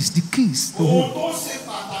keys, the keys to hold.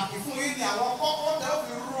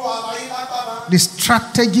 The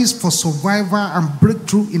strategies for survival and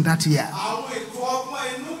breakthrough in that year.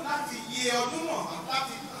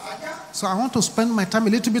 So I want to spend my time a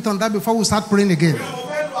little bit on that before we start praying again.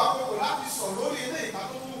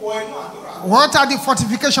 What are the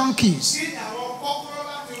fortification keys?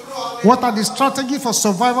 What are the strategies for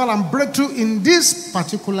survival and breakthrough in this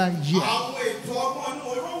particular year?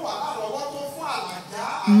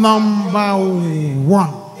 Number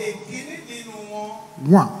one.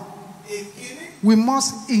 We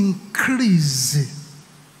must increase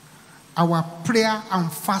our prayer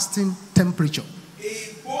and fasting temperature.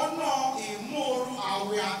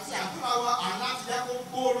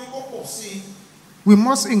 We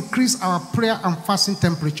must increase our prayer and fasting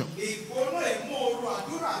temperature.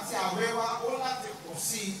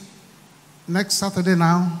 Next Saturday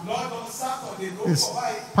now is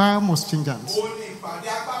Power Must Change Hands.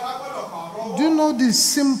 Do you know the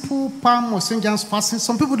simple Power Must Change Hands fasting?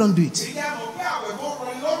 Some people don't do it.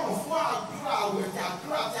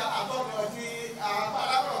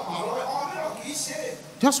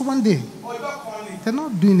 Just one day. They're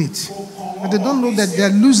not doing it. But they don't know that they're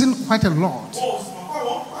losing quite a lot.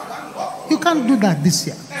 You can't do that this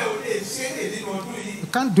year. You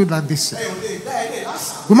can't do that this year.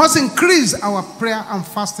 We must increase our prayer and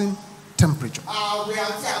fasting temperature.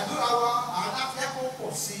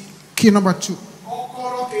 Key number 2.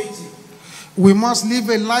 We must live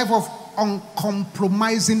a life of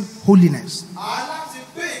uncompromising holiness.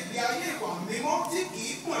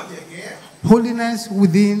 Holiness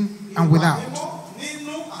within and without.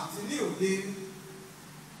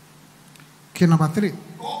 Key number 3.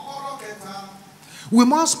 We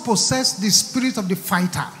must possess the spirit of the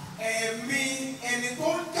fighter.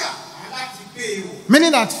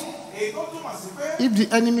 Meaning that if the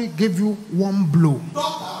enemy gave you one blow,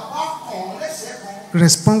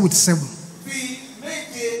 respond with 7.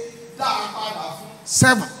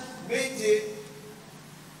 7.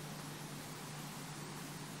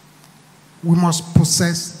 We must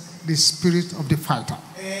possess the spirit of the fighter.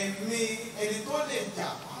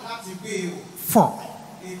 4.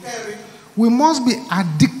 We must be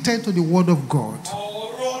addicted to the word of God.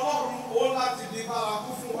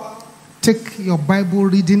 Take your Bible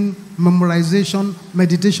reading, memorization,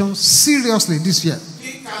 meditation seriously this year.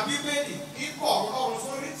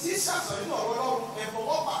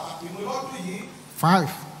 5.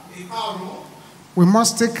 We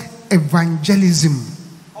must take evangelism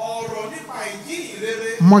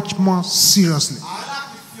much more seriously.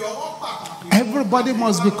 Everybody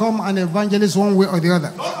must become an evangelist one way or the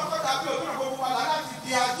other.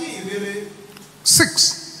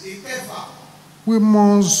 6. We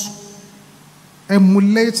must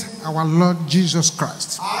emulate our Lord Jesus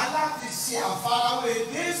Christ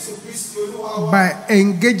by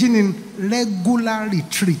engaging in regular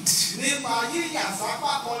retreat.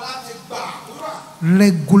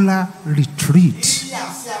 Regular retreat.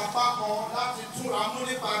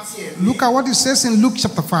 Look at what it says in Luke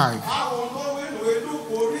chapter 5,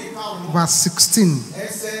 verse 16.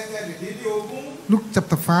 Luke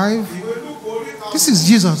chapter 5. This is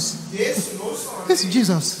Jesus. This is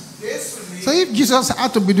Jesus. So if Jesus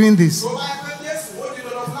had to be doing this, you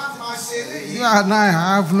and I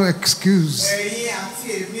have no excuse.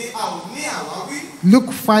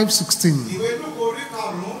 Luke 5:16.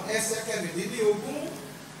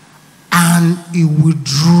 And he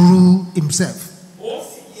withdrew himself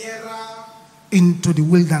into the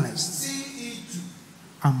wilderness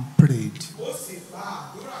and prayed.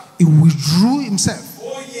 He withdrew himself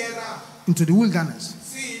into the wilderness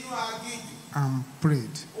and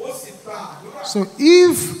prayed. So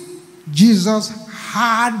if Jesus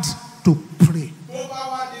had to pray,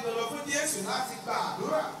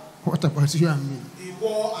 what about you and me?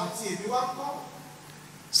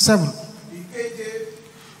 7.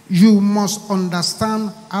 You must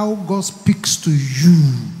understand how God speaks to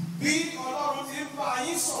you.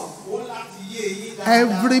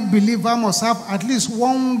 Every believer must have at least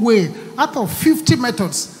one way out of 50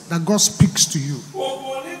 methods that God speaks to you.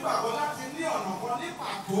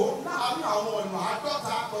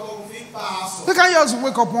 You can't just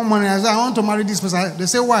wake up one morning and say, I want to marry this person. They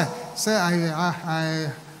say, why? Say,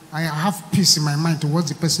 I have peace in my mind towards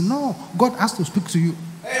the person. No, God has to speak to you.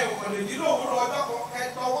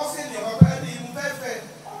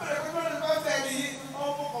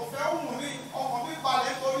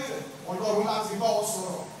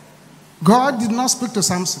 God did not speak to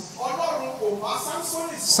Samson.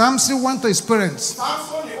 Samson went to his parents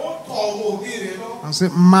and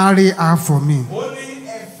said, marry her for me,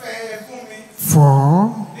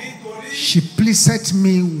 for she pleased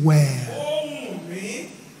me well.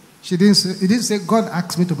 He didn't say God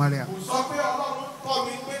asked me to marry her.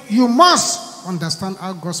 You must understand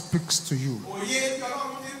how God speaks to you.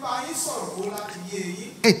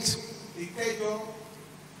 8.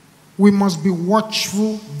 We must be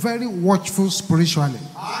watchful, very watchful spiritually.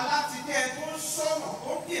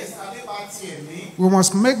 We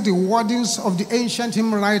must make the wordings of the ancient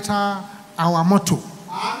hymn writer our motto.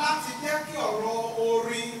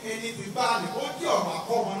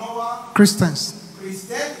 Christians,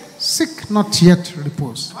 seek not yet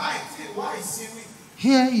repose.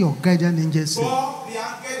 Hear your guardian angel say,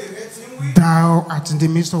 thou art in the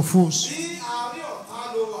midst of foes.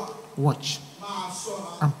 Watch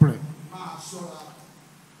and pray.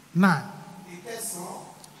 9.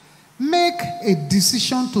 Make a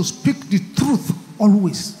decision to speak the truth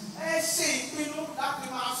always.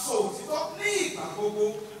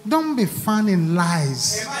 Don't be found in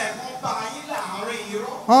lies.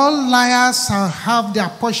 All liars shall have their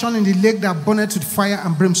portion in the lake that burneth with fire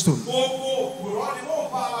and brimstone.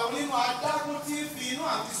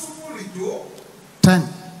 10.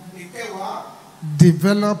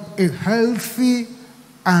 Develop a healthy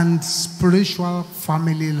and spiritual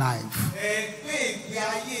family life.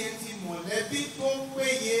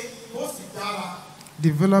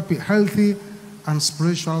 Develop a healthy and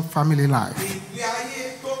spiritual family life.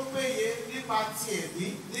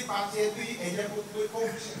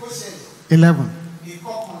 11.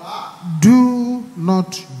 Do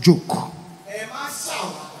not joke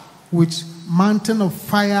with Mountain of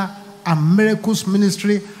Fire and Miracles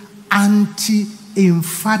Ministry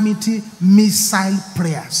anti-infirmity missile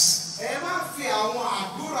prayers.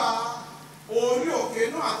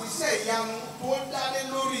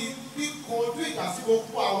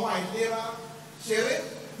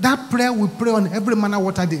 That prayer we pray on every manna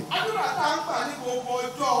water day.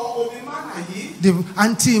 The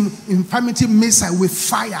anti-infirmity missile with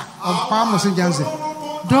fire of Palm of St. Johnson.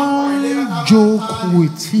 Don't joke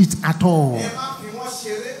with it at all.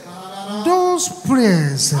 Those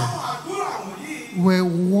prayers were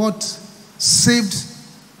what saved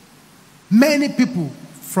many people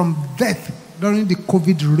from death during the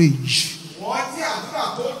COVID rage.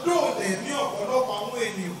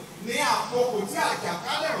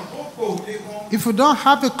 If you don't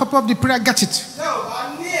have a copy of the prayer, get it.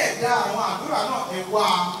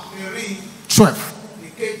 12.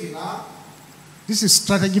 This is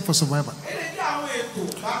strategy for survival.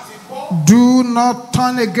 Do not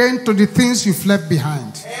turn again to the things you've left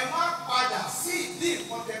behind.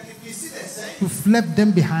 You've left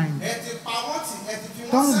them behind.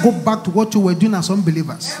 Don't go back to what you were doing as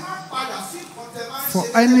unbelievers. For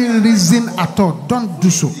any reason at all, don't do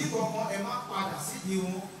so.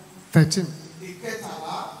 13.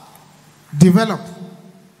 Develop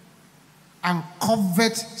and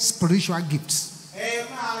covet spiritual gifts.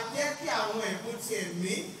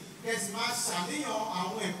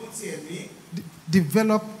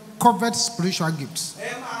 Develop, covet spiritual gifts.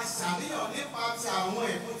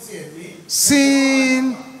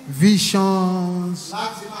 seeing visions,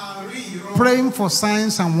 praying for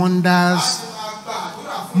signs and wonders,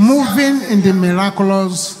 moving in the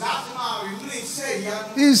miraculous.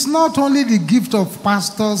 It's not only the gift of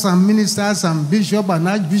pastors and ministers and bishop and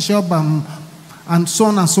archbishop and so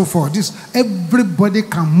on and so forth. This, everybody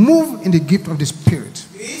can move in the gift of the Spirit.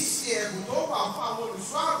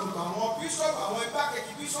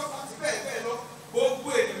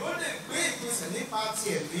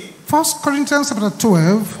 1 Corinthians chapter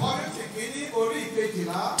 12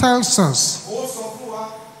 tells us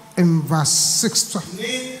in verse 6.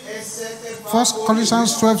 1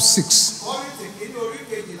 Corinthians 12:6.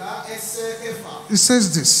 It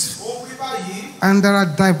says this. And there are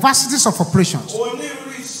diversities of operations,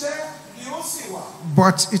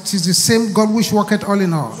 but it is the same God which worketh all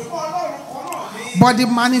in all. But the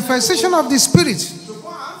manifestation of the Spirit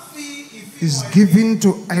is given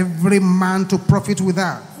to every man to profit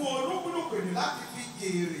without.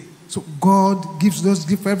 So God gives those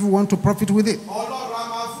gifts for everyone to profit with it.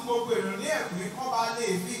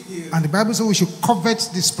 And the Bible says we should covet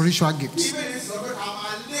the spiritual gifts.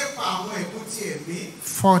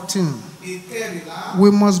 14.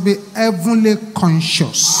 We must be heavenly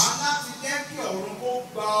conscious.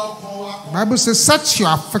 The Bible says, set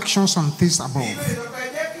your affections on things above.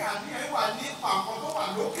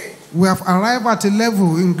 We have arrived at a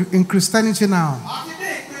level in Christianity now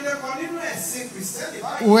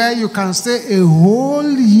where you can stay a whole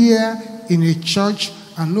year in a church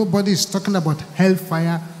and nobody is talking about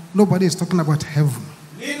hellfire, nobody is talking about heaven.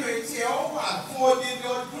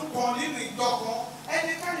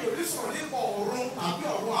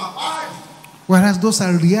 Whereas those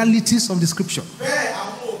are realities of the scripture.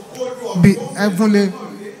 Be heavenly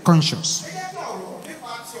conscious.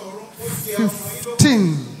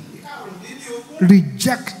 15.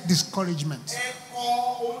 Reject discouragement.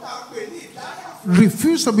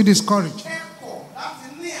 Refuse to be discouraged.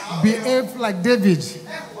 Behave like David.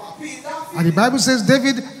 And the Bible says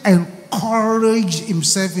David encouraged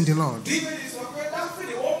himself in the Lord.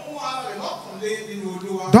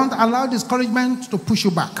 Don't allow discouragement to push you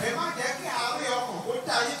back.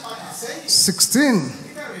 16.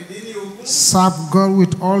 Serve God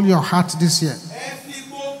with all your heart this year.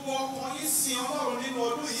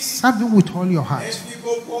 Serve Him with all your heart.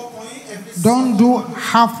 Don't do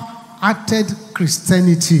half-hearted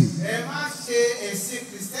Christianity.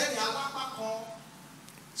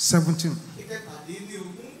 17.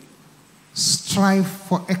 Strive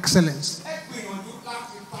for excellence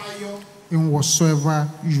in whatsoever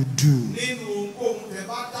you do.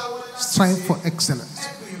 Strive for excellence.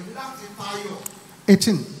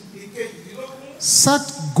 18. Set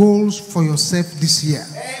goals for yourself this year.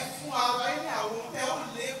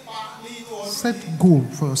 Set goal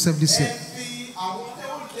for yourself this year.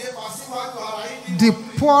 The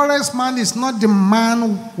poorest man is not the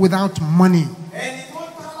man without money,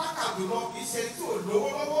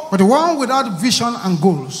 but the one without vision and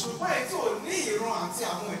goals.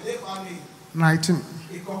 19.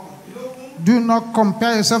 Do not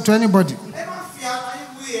compare yourself to anybody.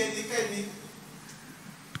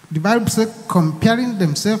 The Bible says comparing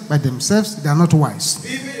themselves by themselves, they are not wise.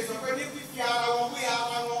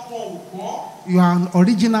 You are an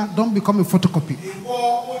original, don't become a photocopy.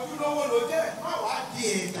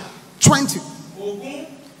 20.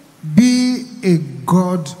 Be a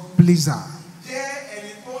God pleaser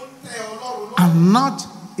and not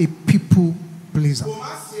a people pleaser.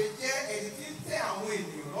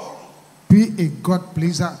 Be a God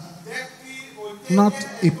pleaser, not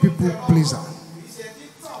a people pleaser.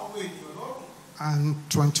 And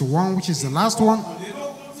 21, which is the last one.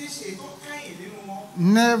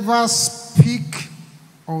 Never speak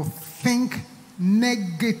or think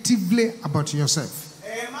negatively about yourself.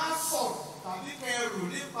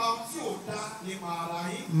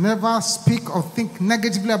 Never speak or think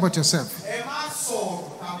negatively about yourself.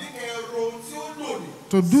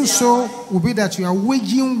 To do so will be that you are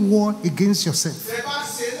waging war against yourself.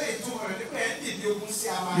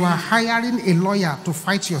 You are hiring a lawyer to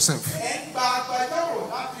fight yourself.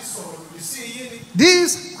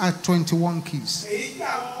 These are 21 keys.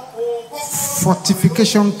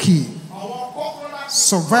 Fortification key.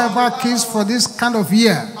 Survival keys for this kind of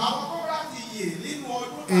year.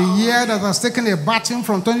 A year that has taken a baton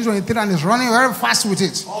from 2023 and is running very fast with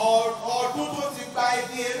it.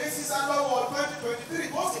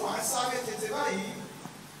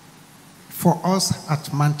 For us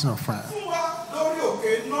at Mountain of Fire,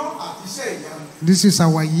 this is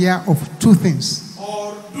our year of two things.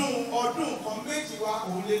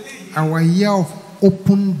 Our year of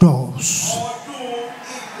open doors.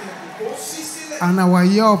 and our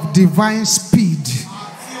year of divine speed.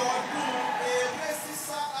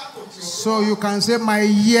 So you can say my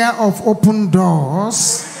year of open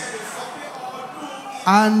doors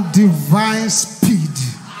and divine speed.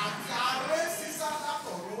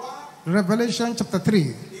 Revelation chapter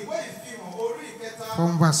 3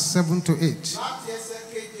 from verse 7 to 8.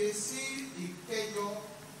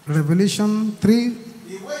 Revelation 3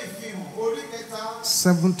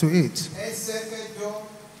 7 to 8.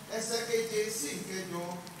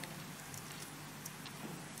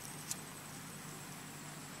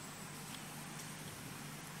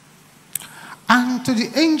 And to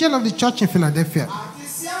the angel of the church in Philadelphia,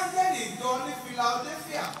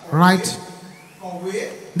 right?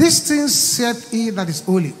 These things said he that is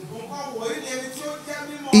holy,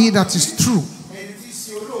 he that is true,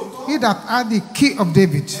 he that had the key of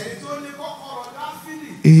David,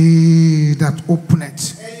 he that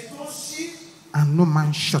openeth, and no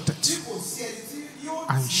man shutteth,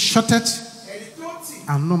 and shutteth,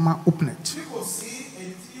 and no man openeth.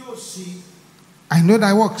 I know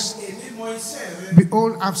thy works.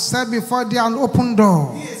 Behold, I've set before thee an open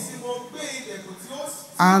door,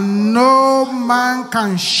 and no man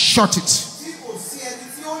can shut it.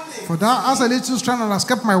 For thou hast a little strength and hast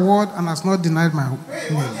kept my word and hast not denied my name.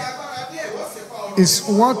 His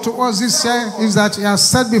word to us this year is that he has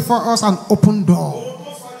set before us an open door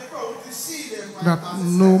that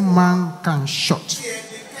no man can shut.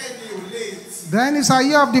 Then it's a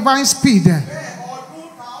year of divine speed.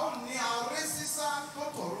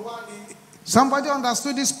 Somebody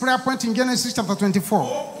understood this prayer point in Genesis chapter 24.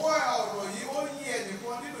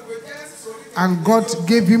 And God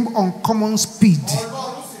gave him uncommon speed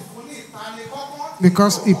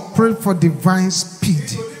because he prayed for divine speed.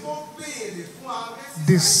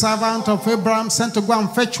 The servant of Abraham sent to go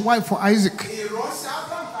and fetch wife for Isaac.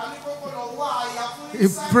 He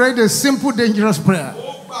prayed a simple, dangerous prayer.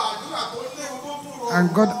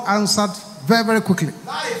 And God answered very, very quickly.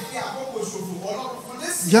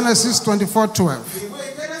 Genesis 24:12.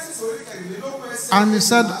 And he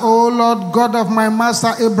said, O Lord God of my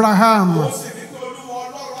master Abraham,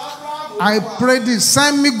 I pray thee,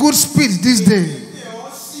 send me good speed this day.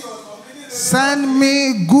 Send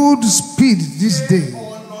me good speed this day.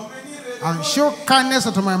 And show kindness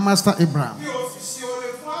unto my master Abraham.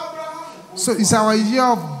 So it's our year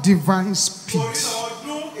of divine speed.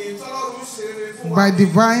 By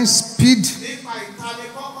divine speed,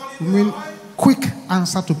 we mean quick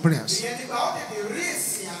answer to prayers.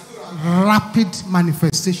 Rapid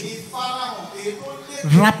manifestation.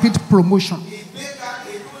 Rapid promotion.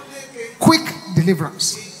 Quick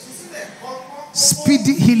deliverance.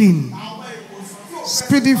 Speedy healing.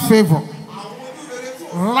 Speedy favor.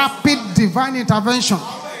 Rapid divine intervention.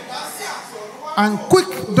 And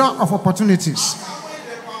quick door of opportunities.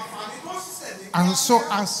 And so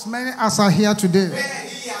as many as are here today,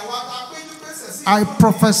 I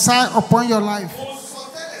prophesy upon your life.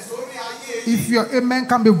 If your amen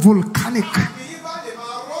can be volcanic,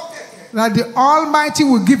 that the Almighty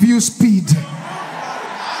will give you speed.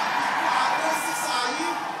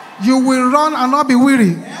 You will run and not be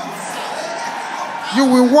weary. You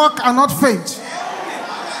will walk and not faint.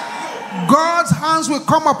 God's hands will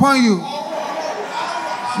come upon you.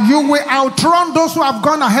 You will outrun those who have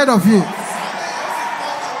gone ahead of you.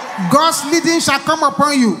 God's leading shall come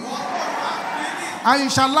upon you, and you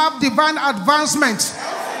shall have divine advancement.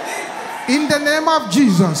 In the name of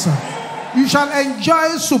Jesus, you shall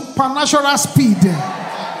enjoy supernatural speed.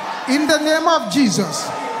 In the name of Jesus,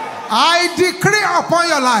 I decree upon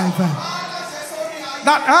your life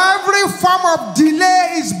that every form of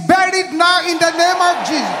delay is buried now in the name of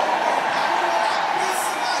Jesus.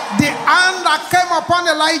 The hand that came upon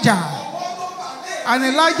Elijah, and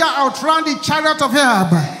Elijah outran the chariot of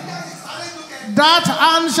Ahab, that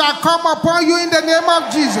hand shall come upon you in the name of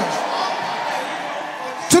Jesus.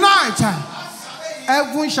 Tonight,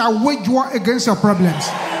 heaven shall wage war against your problems.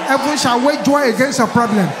 Heaven shall wage war against your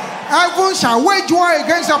problem. Heaven shall wage war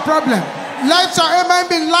against your problem. Let your amen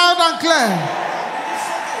be loud and clear.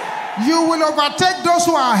 You will overtake those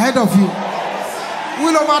who are ahead of you.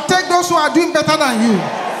 You will overtake those who are doing better than you.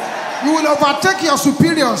 You will overtake your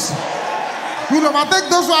superiors. You will overtake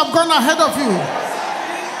those who have gone ahead of you.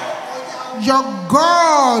 Your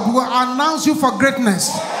God will announce you for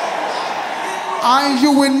greatness. And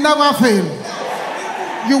you will never fail.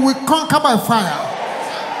 You will conquer by fire.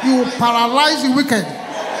 You will paralyze the wicked.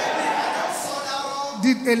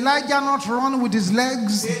 Did Elijah not run with his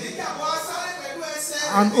legs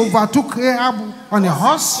and overtook Ahab on a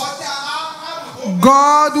horse?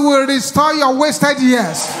 God will restore your wasted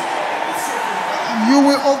years. You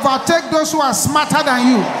will overtake those who are smarter than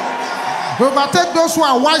you. We overtake those who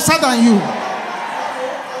are wiser than you.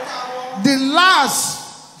 The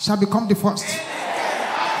last shall become the first.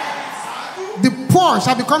 The poor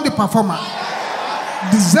shall become the performer.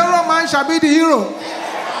 The zero man shall be the hero.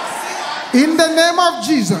 In the name of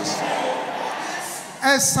Jesus.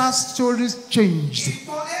 Esther's stories changed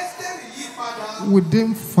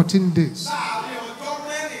within 14 days.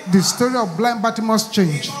 The story of blind Bartimaeus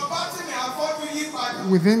changed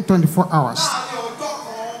within 24 hours.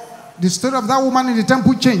 The story of that woman in the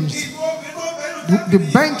temple changed. The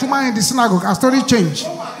bent woman in the synagogue, her story changed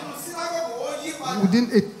within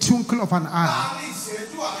a twinkle of an eye.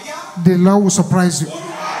 The Lord will surprise you.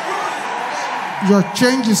 Your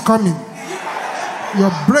change is coming.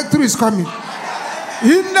 Your breakthrough is coming.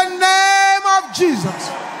 In the name of Jesus.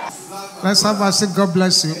 Let's have a seat. God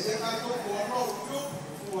bless you.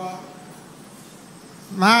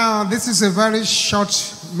 Now, this is a very short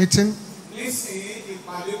meeting,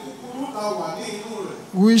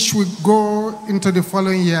 which will go into the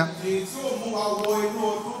following year.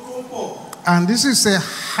 And this is a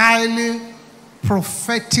highly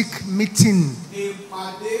prophetic meeting.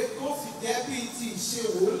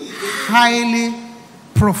 Highly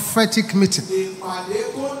prophetic meeting.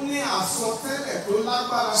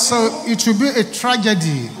 So it will be a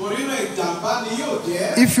tragedy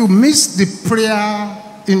if you miss the prayer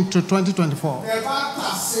into 2024.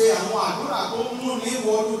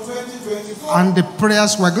 And the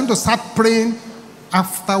prayers we're going to start praying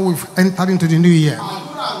after we've entered into the new year.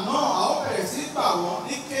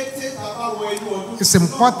 It's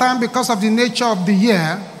important because of the nature of the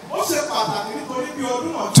year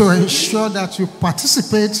to ensure that you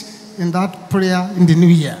participate in that prayer in the new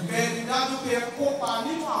year.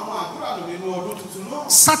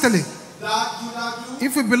 Certainly,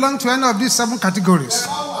 if you belong to any of these 7 categories,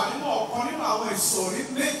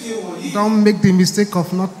 don't make the mistake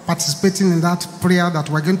of not participating in that prayer that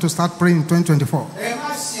we're going to start praying in 2024.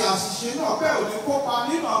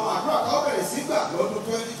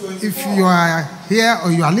 If you are here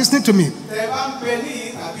or you are listening to me,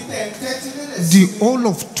 the whole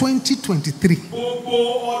of 2023,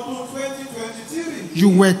 you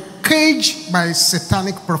were caged by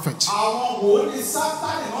satanic prophets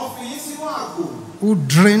who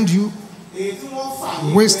drained you,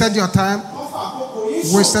 wasted your time,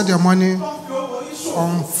 wasted your money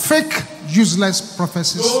on fake, useless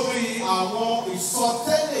prophecies,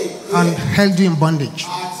 and held you in bondage.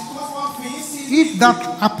 If that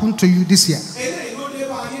happened to you this year,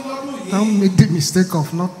 don't make the mistake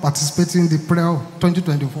of not participating in the prayer of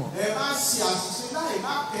 2024.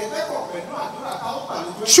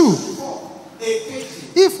 True.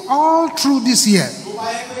 If all through this year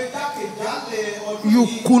you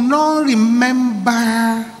could not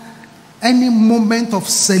remember any moment of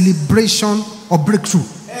celebration or breakthrough,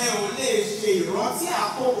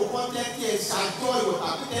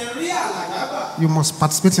 you must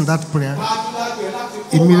participate in that prayer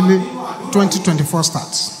immediately 2024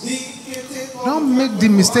 starts. Don't make the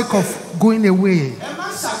mistake of going away.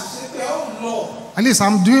 At least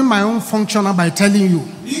I'm doing my own function by telling you.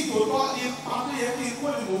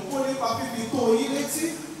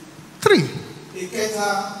 3,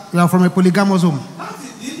 you are from a polygamous home.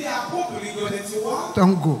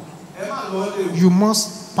 Don't go. You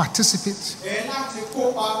must participate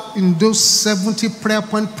in those 70 prayer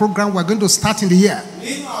point programs we're going to start in the year.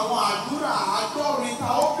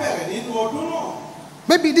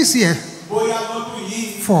 Maybe this year,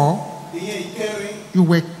 4, you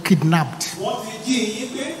were kidnapped,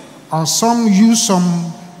 or some use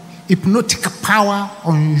some hypnotic power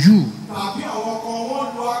on you.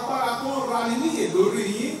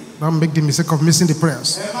 Don't make the mistake of missing the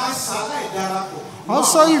prayers.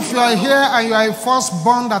 Also, if you are here and you are a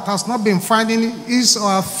firstborn that has not been finding his or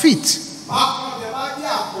her feet,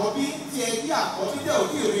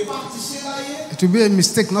 it will be a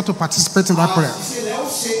mistake not to participate in that prayer.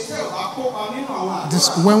 This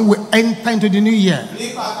when we enter into the new year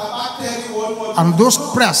and those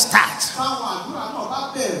prayers start,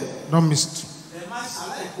 don't miss it.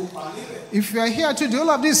 If you are here to the whole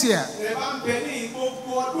of this year,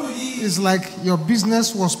 it's like your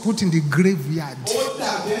business was put in the graveyard.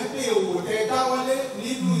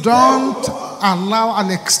 Don't allow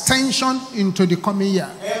an extension into the coming year.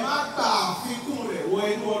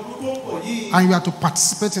 And you have to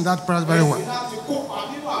participate in that prayer very well.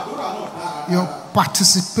 Your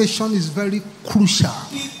participation is very crucial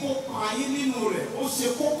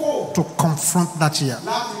to confront that year.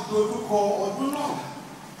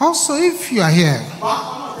 Also, if you are here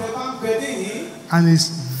and it's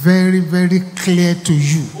very, very clear to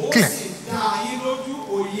you,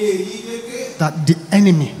 that the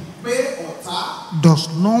enemy does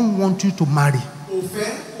not want you to marry, kò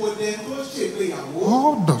fẹ́ kó dẹ tó ṣègbéyàwó.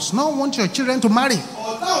 or does not want your children to marry,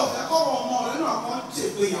 ọ̀tá ò fẹ́ kọ́wọ́ ọmọ rẹ̀ náà kan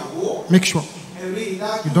ṣègbéyàwó. make sure ẹ̀rí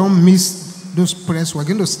ìdájú. you don't miss those prayers. We're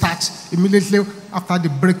going to start immediately after the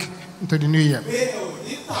break into the new year. bẹ́ẹ̀ ò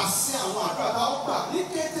ní tà sí àwọn àdúrà tá ó gbà ní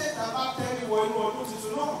kété tá a bá tẹ́rí wọ inú ọdún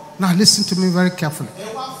tuntun náà. Now listen to me very carefully.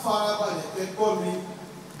 ẹ wá farabalẹ̀ kẹ́ gbọ́ mi.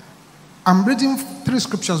 I'm reading 3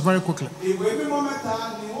 scriptures very quickly, ìwé mímọ́ mẹ́ta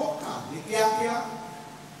ni ó kà ní kíákíá.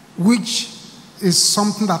 which is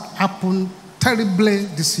something that happened terribly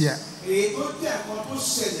this year èyí tó jẹ́ nǹkan tó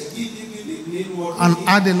ṣẹlẹ̀ gidigidi nínú ọdún and yìí.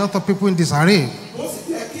 had a lot of people in disarray. ó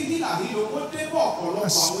sì jẹ́ kí hílà hílo kó dé bọ̀ ọ̀pọ̀lọpọ̀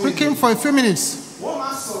àwọn Speaking for a few minutes, wọ́n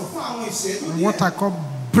máa sọ̀rọ̀ fún àwọn ìṣẹ́jú on díẹ̀ what I call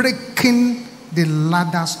breaking the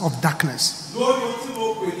ladders of darkness. lórí ohun tí mo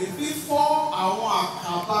pè ní fífọ́ àwọn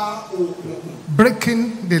àkàbà òkùnkùn.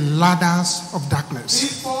 Breaking the ladders of darkness.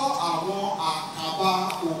 fífọ́ àwọn àkàbà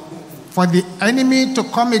òkùnkùn. For the enemy to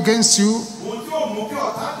come against you ohun tí ó mú kí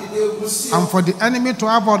ọ̀tá dìde ogun sí ọ. and for the enemy to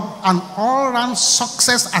have an all-round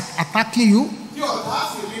success at attacking you, kí ọ̀tá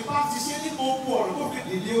sì rí bá ti ṣe ní gbogbo ọ̀rọ̀ tó fi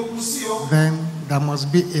dìde ogun sí ọ. then there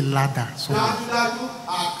must be a ladder. So dájúdájú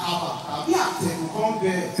àkàbà tàbí àtẹ̀gùn kan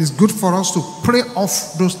bẹ. it's good for us to pray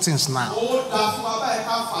off those things now. ó dáa fún wa báyìí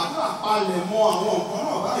ká fàdúrà palẹ̀ mọ́ àwọn nǹkan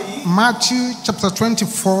náà báyìí. Matthew chapter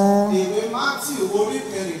 24, ìwé Mátì orí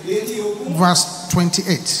kẹrìnlélógún verse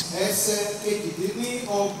 28. ẹsẹ̀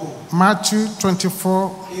kejìdínlọ́gbọ̀n. Matthew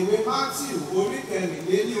 24, ìwé Mátì orí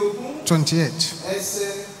kẹrìnlélógún 28.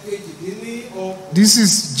 ẹsẹ̀ kejìdínlọ́gbọ̀n. This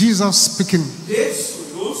is Jesus speaking. Jésù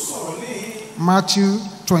ló sọ̀rọ̀ níhìn. Matthew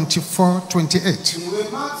 24, 28. ìwé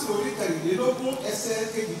Mátì orí kẹrìnlélógún ẹsẹ̀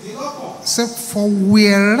kejìdínlọ́gbọ̀n. Say, for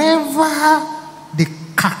wherever the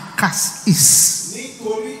carcass is,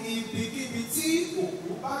 nítorí ibikíbi tí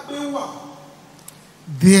òkú bá gbé wà,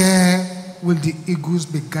 there will the eagles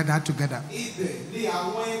be gathered together. ibẹ̀ ni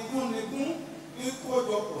àwọn igúnnigún ń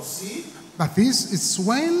kójọpọ̀ sí. That is, it's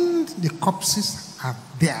when the corpses are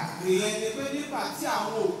there, ìyẹn ni pé nígbà tí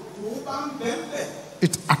àwọn òkú bá ń bẹ́ẹ̀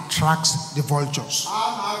it attracts the vultures. a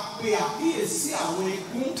máa pe àkíyèsí àwọn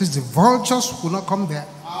igún. It is the vultures will not come there.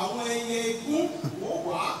 àwọn ẹyẹ igún wọ́n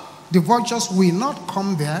wá. The vultures will not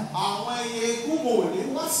come there àwọn ẹyẹ igún wọn ò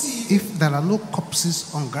ní wá sí ibẹ̀ if there are no corpses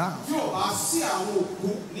on ground. tí ò bá sí àwọn òkú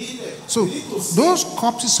nílẹ̀. So nítòsí. those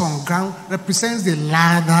corpses on ground represents the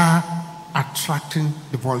ladder attracting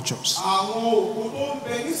the vultures. àwọn òkú tó ń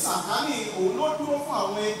bẹ ní sàkánì òun ló dúró fún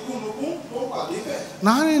àwọn igúnnugún tó wà níbẹ̀.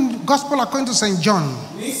 Now in Gospel according to St. John,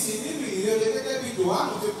 nísìn nínú ìrere gẹ́gẹ́ bí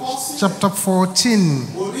Jòhánù ti kọ sí. chapter 14,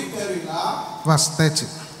 orí kẹrìnlá verse 30.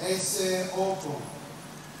 ẹsẹ̀ ọgbọ̀n.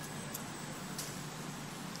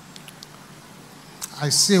 I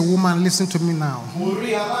see a woman, listen to me now. mo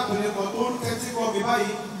rí arábìnrin kan tó ń tẹ́tí kọ́ mi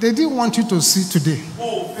báyìí. They didn't want you to see today, mo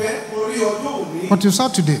ò fẹ́ orí ọjọ́ òní. but you saw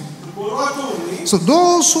today. mo rọ́jọ́ òní. So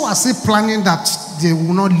those who are still planning that they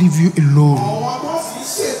will not leave you alone, àwọn tó sì ń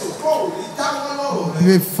ṣètò kọ́ ò ní jáwọ́ lọ́rọ̀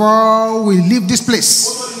rẹ̀. before we leave this ó place,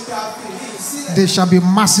 tó ní ká fi yìí sílẹ̀. they shall be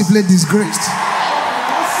massively disgraced.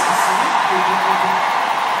 wọ́n sì sí òkùnkùn.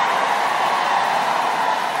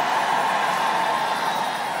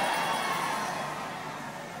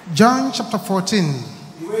 John chapter 14,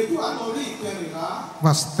 ìwé Jòhánù orí ìkẹrìnlá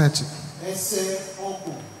verse 30. ẹsẹ̀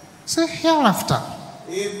ọgbọ̀n. Say, hereafter,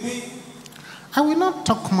 èmi I will not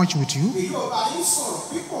talk much with you. èyí ò bá yín sọ̀rọ̀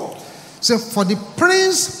pípọ̀. Say, for the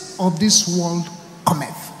prince of this world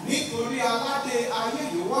cometh nítorí aládé ayé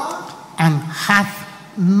yìí wá. and hath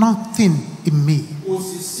nothing in me. kò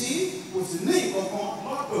sì ní ìkankan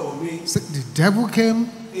lọ́dọ̀ mi. Say, the devil came,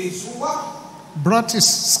 èṣù wá. brought his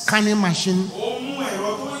scanning machine, ó mú ẹ̀rọ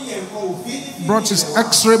tó ń yẹ nǹkan òfin ní brought his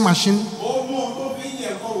x-ray machine ó mú ohun tó fi ń yẹ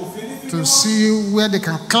nǹkan òfin ní to see where they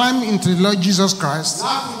can climb into the Lord Jesus Christ.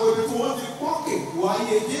 láti wo ibi tí wọ́n ti pọ́nkè wọ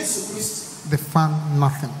ayé Jésù Kristi. They found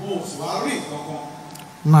nothing. wọn ò sì wá rí ìkankan.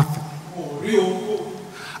 Nothing. wọn ò rí ohun.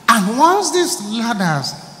 And once these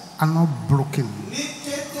ladders are not broken ní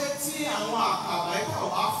kété tí àwọn àkàbà ẹ̀ka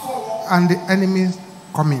ọ̀bá fọ́ wọn. and the enemy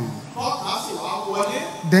come in, tọ́ka sì wá wọlé.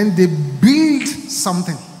 then they build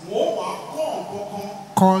something wọ́n wá kọ́ nǹkan kan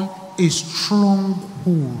called a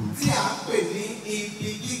stronghold. tí à ń pè ní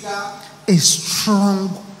ibi gíga. A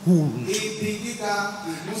stronghold. ibi gíga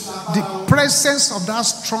ìmúṣapá. The presence of that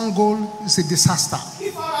stronghold is a disaster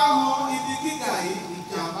ìfarahàn ibi gíga yìí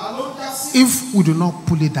ìjàmbá ló ń dá sí. if we do not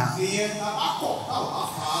pull it down. ìyẹn bàbá kọ̀ táwọn bá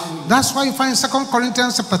fà á lò. That's why you find 2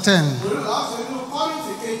 Corinthians chapter 10. lórí làásù nínú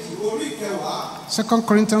Kọ́ríńtì kejì orí kẹwàá. 2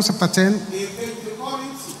 Corinthians chapter 10, ìkejì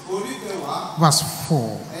Kọ́ríńtì orí kẹwàá verse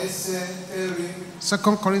 4. ẹsẹ̀ kẹrin.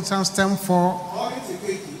 2 Corinthians 10, 4 Kọ́ríńtì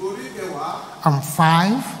kejì orí kẹwàá and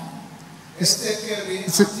 5.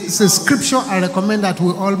 It's a scripture I recommend that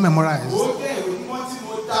we all memorize.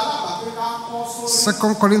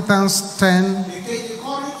 2 Corinthians 10,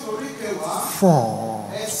 4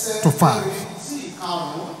 to 5.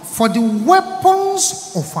 For the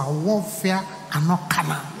weapons of our warfare are not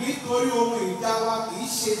carnal,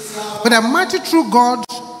 but are mighty through God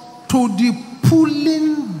to the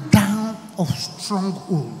pulling down of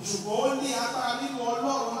strongholds.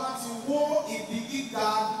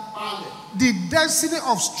 The destiny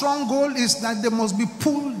of stronghold is that they must be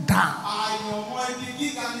pulled down.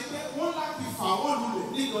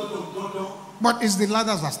 But it's the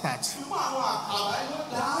ladders that start.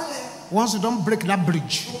 Once you don't break that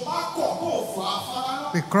bridge,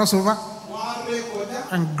 they cross over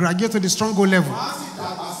and graduate to the stronghold level.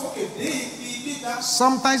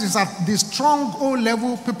 Sometimes it's at the stronghold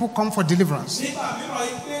level people come for deliverance.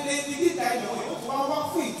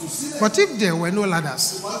 But if there were no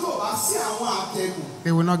ladders,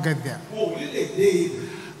 they will not get there.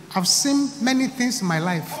 I've seen many things in my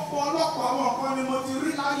life.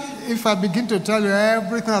 If I begin to tell you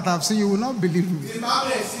everything that I've seen, you will not believe me.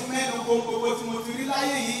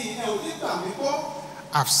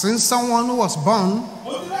 I've seen someone who was born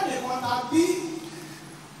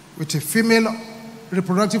with a female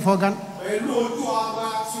reproductive organ,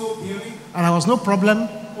 and there was no problem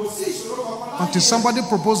until somebody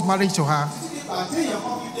proposed marriage to her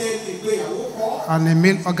and a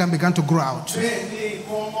male organ began to grow out.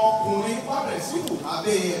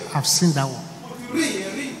 I've seen that one.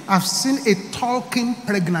 I've seen a talking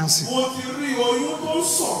pregnancy.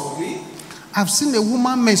 I've seen a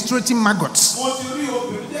woman menstruating maggots.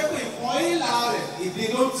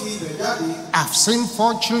 I've seen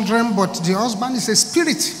 4 children, but the husband is a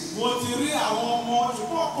spirit.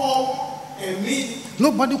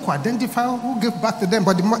 Nobody could identify who gave birth to them,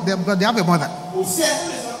 but they have a mother.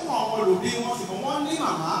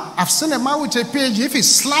 I've seen a man with a PhD. If he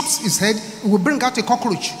slaps his head, it will bring out a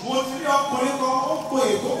cockroach.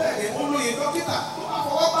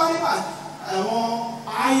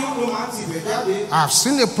 I've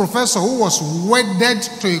seen a professor who was wedded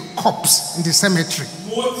to a corpse in the cemetery.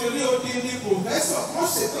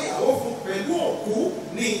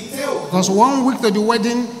 Because 1 week to the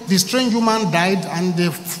wedding, the strange woman died and they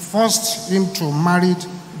forced him to marry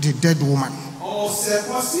the dead woman.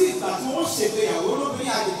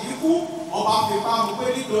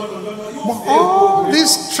 But all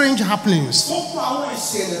these strange happenings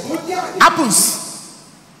happens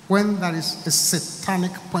when there is a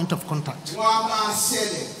satanic point of contact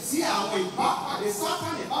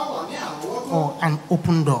or an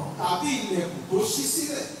open door.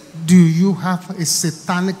 Do you have a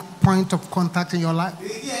satanic point of contact in your life?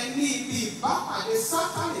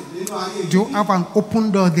 Do you have an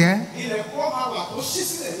open door there?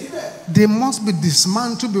 They must be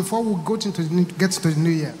dismantled before we get to the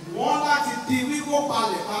new year.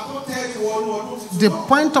 The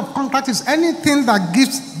point of contact is anything that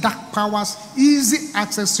gives dark powers easy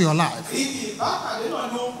access to your life.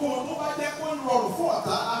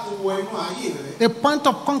 A point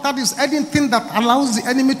of contact is anything that allows the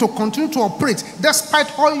enemy to continue to operate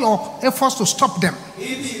despite all your efforts to stop them.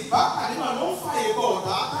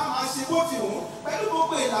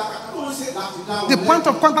 The point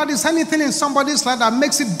of contact is anything in somebody's life that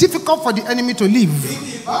makes it difficult for the enemy to live.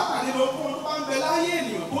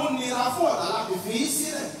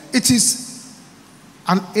 It is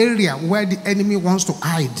an area where the enemy wants to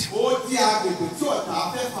hide.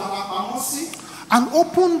 An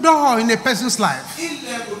open door in a person's life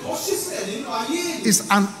is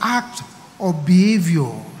an act of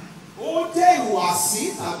behavior,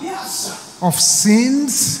 of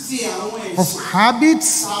sins, of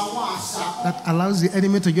habits that allows the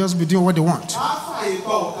enemy to just be doing what they want.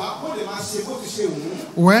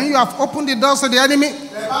 When you have opened the doors to the enemy,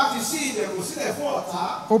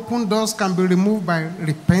 open doors can be removed by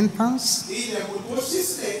repentance,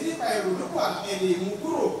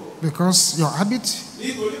 because your habit,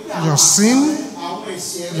 your sin,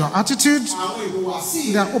 your attitude,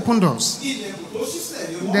 they are open doors.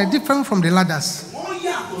 They are different from the ladders.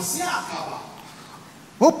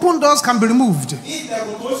 Open doors can be removed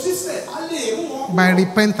by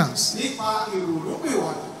repentance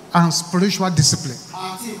and spiritual discipline.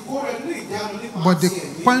 But the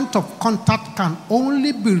point of contact can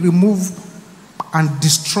only be removed and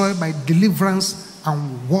destroyed by deliverance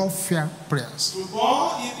and warfare prayers.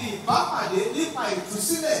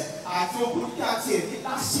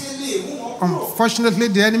 Unfortunately,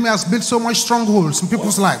 the enemy has built so much strongholds in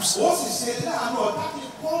people's lives.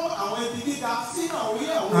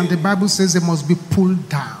 And the Bible says they must be pulled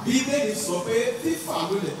down.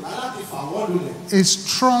 A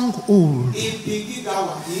stronghold ibi gíga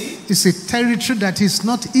wàyí. is a territory that is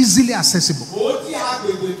not easily accessible. Ó jẹ́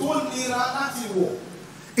agbègbè tó nira láti wọ̀.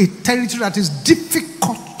 A territory that is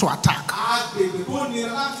difficult to attack. Agbègbè tó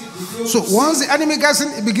nira láti dìde. So once the enemy gets in,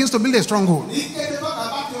 it begins to build a stronghold. Ní kété tó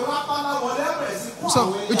kàbá ti rápálá wọlé bẹ̀rẹ̀ sí kó So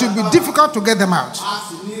àwọn it will be difficult to get them out. A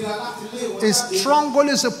sì nira láti lé wọn A jáde. stronghold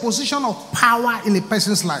is a position of power in a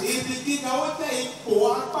person's life. Ibi gíga ó jẹ́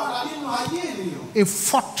ipò agbára nínú ayé ènìyàn. A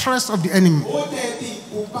fortress of the enemy. Ó jẹ́ bí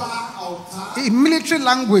ìbúba ọ̀tá. In military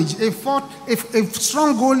language, a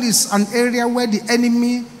stronghold is an area where the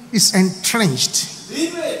enemy is entrenched.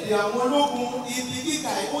 Nínú èdè àwọn ológun, ibi gíga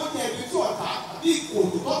ó jẹ́ ibi tí ọ̀tá bí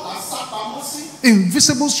ìkòtò tọ́ta sápamọ́ sí.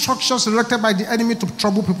 Invisible structures erected by the enemy to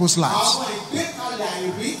trouble people's lives. Àwọn ìgbékalẹ̀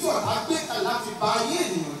àìrí tí ọ̀tá gbékalẹ̀ láti bà ayé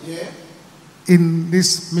ènìyàn jẹ́. In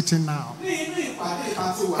this meeting now, Ní inú ìpàdé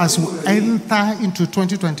ìbáṣe wà as nínú we rẹ̀ yìí, enter into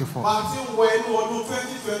 2024, bá a ti ń wọ inú ọdún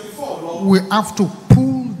 2024 lọ, we have to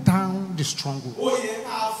pull down the stronghold. ó yẹ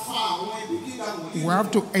ká fa àwọn ibi gíga wọ̀nyí. We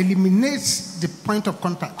have to eliminate the point of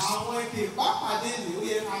contact. Àwọn ibi ìbápàdé ni ó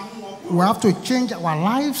yẹ ká mú wọn kúrò. We have to change our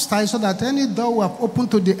lifestyle so that any door we have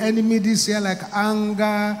opened to the enemy this year, like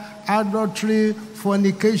anger, adultery,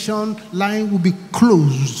 fornication, lying, will be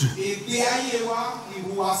closed. Ìgbé ayé wa,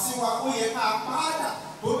 ìhùwàsí wa, ó yẹ ká pàdà.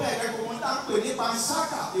 Tó bẹ́ẹ̀ kẹ́ kó wọ́n tá ń pè ní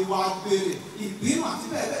panṣágà, ìwà àgbèrè, ìbínú àti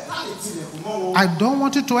bẹ́ẹ̀ bẹ́ẹ̀ ká lè tilẹ̀kùn mọ́ wọn. I don't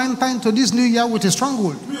want you to enter into this new year with a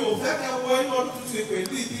stronghold, Mi ò fẹ́ kẹ́ wọ inú ọdún tuntun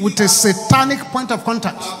pẹ̀lú ibi with a satanic point of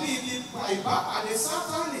contact, tàbí ibi ìbápàdé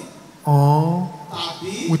Sátánì or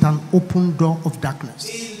tàbí with an open door of darkness.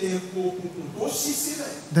 ilẹ̀kùn òkùnkùn tó ṣí sílẹ̀.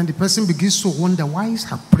 Then the person begins to wonder, why is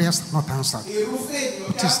her prayers not answered? Irúfẹ́ ènìyàn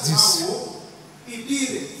What is this? ìdí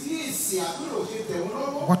rẹ̀ tí èsì àdúrà ṣe tẹ̀ wọ́n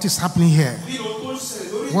lọ́wọ́. What is happening here? Bí ló tó ń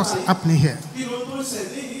ṣẹlẹ̀ lórí What's ìtàgé? happening here? Bí ló tó ń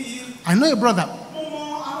ṣẹlẹ̀ yìí? I know a brother. Mo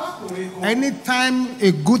mọ arákùnrin kan. Anytime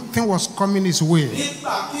a good thing was coming his way,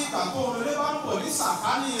 Nígbàkigbà tó olólè bá ń bọ̀ ní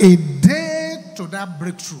sàkání a day to that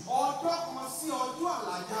breakthrough, ọjọ́ kan sí ọjọ́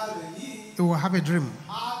àlàjá rẹ̀ yìí, he will have a dream.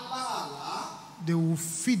 aláàlá, They will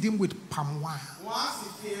feed him with palm wine. wọ́n á sì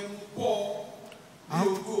fi ẹmu bọ́ ní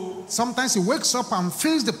ogo. Sometimes he wakes up and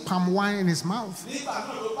feels the palm wine in his mouth. Nígbà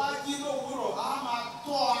náà ló bá jí lówùúrọ̀, á máa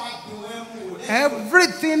tọ́ adùn ẹmu rẹ̀.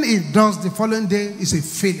 Everything he does the following day is a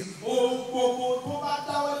failure. Ohun gbogbo tó bá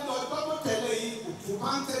dáwọ́ ní ọjọ́ tó tẹ̀lé yìí, òtún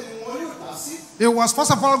bá ń tẹ̀lé wọn yóò dá sí. He was first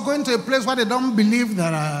of all going to a place where they don't believe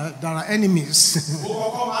there are enemies. Ó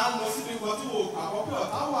kọ́kọ́ máa ń lọ síbi kan tí wò àkọ́ pé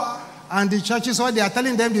ọ̀tá wà. And the churches where they are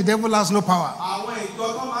telling them the devil has no power. Àwọn ìjọ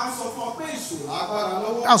tó máa ń sọ fún ọ pé èṣù lágbára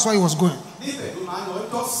lọ́wọ́. That's why he was going. Níbẹ̀ ló máa ń lọ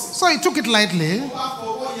jọ́sìn. So he took it lightly Ó bá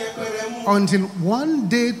fọwọ́ yẹpẹrẹ mú. until one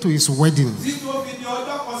day to his wedding, Títí ó fi di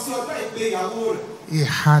ọjọ́ kan sí ọjọ́ ìgbéyàwó rẹ̀. he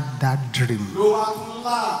had that dream. Ló wá tún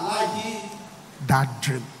lá àlá yìí. That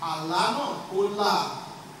dream. Àlá náà ó lá.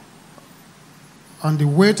 On the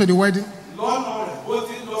way to the wedding, Lọ́nà rẹ̀ ó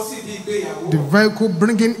ti ń lọ sí ibi ìgbéyàwó. the vehicle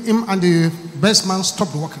bringing him and the best man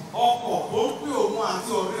stopped working. Ọkọ̀ tó ń pè òun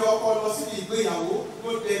àti ọ̀rẹ́ ọkọ lọ síbi ìgbéyàwó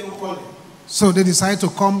ló dẹnu kọlẹ̀. So they decided to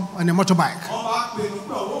come on a motorbike. Wọ́n bá pinnu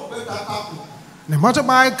pé òun ó gbé katapù. The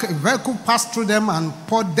motorbike, a vehicle passed through them and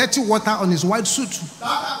poured dirty water on his white suit.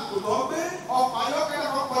 Látàkùn tó gbé ọkọ̀ ayọ́kẹ́lẹ́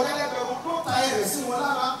kan kọjá lẹ́gbẹ̀ẹ́ wọn tó ta ẹ̀rẹ̀ sí wọn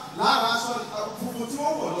lára aṣọ funfun tí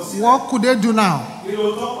wọ́n wọ̀ lọ sílẹ̀. What could they do now?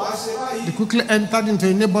 Ìlò tó wá ṣe báyìí. They quickly entered into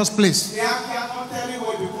a neighbor's place. Kíákíá tó tẹ́lẹ̀ wọ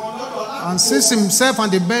ibìkan lọ́dọ̀ láti. And since himself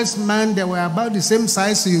and the best man, they were about the same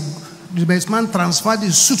size, the best man transferred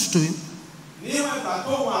his suit to him. Níwọ̀n ìgbà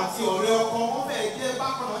tó wọn àti ọ̀rẹ́ ọkọ wọn fẹ́ẹ́ jẹ́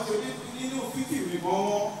bákan náà ṣe nínú fífi ìrìbọn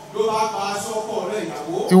wọn ló bá gba aṣọ ọkọ rẹ̀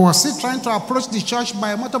ìyàwó. He was still trying to approach the church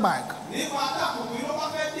by a motorbike. Nípa àdàkùnkùn yìí ló bá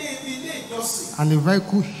fẹ́ dé ibi ilé ìjọsìn. And the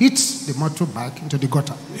vehicle hit the motorbike into the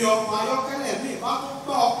gutter. Ní ọkọ̀ ayọ́kẹ́lẹ́ mi bá tún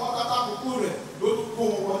gbọ́ ọkọ̀ katapùkù rẹ̀ ló tún kó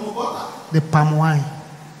wọn wọnú bọ́tà. The palm wine,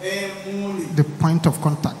 Ẹ̀mú rẹ̀ the point of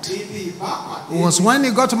contact. ibi ìbápàdé. It was when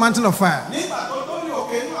he got to Mountain of Fire Nígbà tó lórí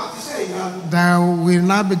òkè inú àtiṣe ìyanu. that we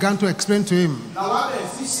now began to explain to him, Làwa bẹ̀rẹ̀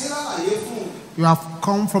sí ṣe lálàyé fún un. you have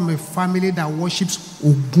come from a family that worships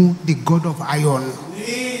Ogun, the god of iron,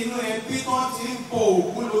 Ní inú ẹbí tán ti ń bọ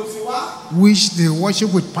Ògún ló ti wá. which they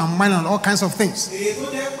worship with palm wine and all kinds of things. Èyí tó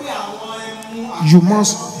jẹ́ pé àwọn ẹmu You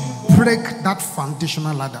must break that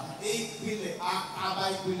foundational ladder. ìpìlẹ̀ àkàbà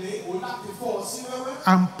ìpìlẹ̀ òun láti fọ́ ọ sí wẹ́wẹ́.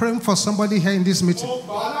 I'm praying for somebody here in this meeting Mo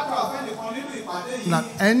gbà ọ́ ládùúrà fẹ́ nìkan nínú ìpàdé yìí. that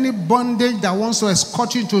any bondage that wants to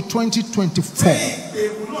escort you to 2024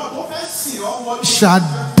 Ìgbèkùn náà tó fẹ́ sìn ọ́ wọlé. shall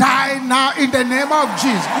die now in the name of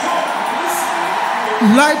Jesus.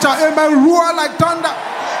 Light your amen, roar like thunder.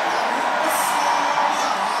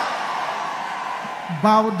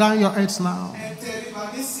 Bow down your heads now.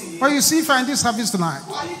 But you see, if you're in this service tonight,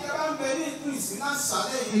 Wáyé tẹ bá ń bẹ ní ìpín ìsìn náà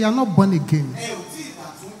sálẹ̀ yìí. you are not born again. Ẹ ò tí ì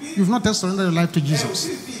dàtún bí. you've not yet surrendered your life to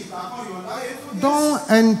Jesus. Don't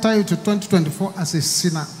enter into 2024 as a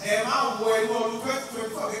sinner.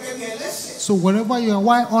 So wherever you are,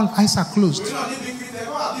 while all eyes are closed,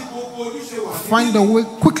 find a way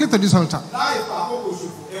quickly to this altar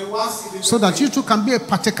so that you too can be a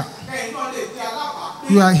partaker.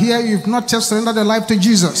 You are here, you've not just surrendered your life to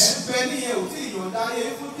Jesus.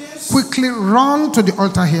 Quickly run to the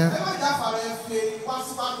altar here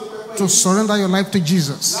to surrender your life to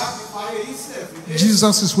Jesus.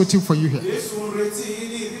 Jesus is waiting for you here.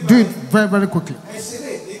 Do it very, very quickly.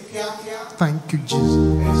 Thank you,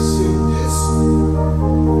 Jesus.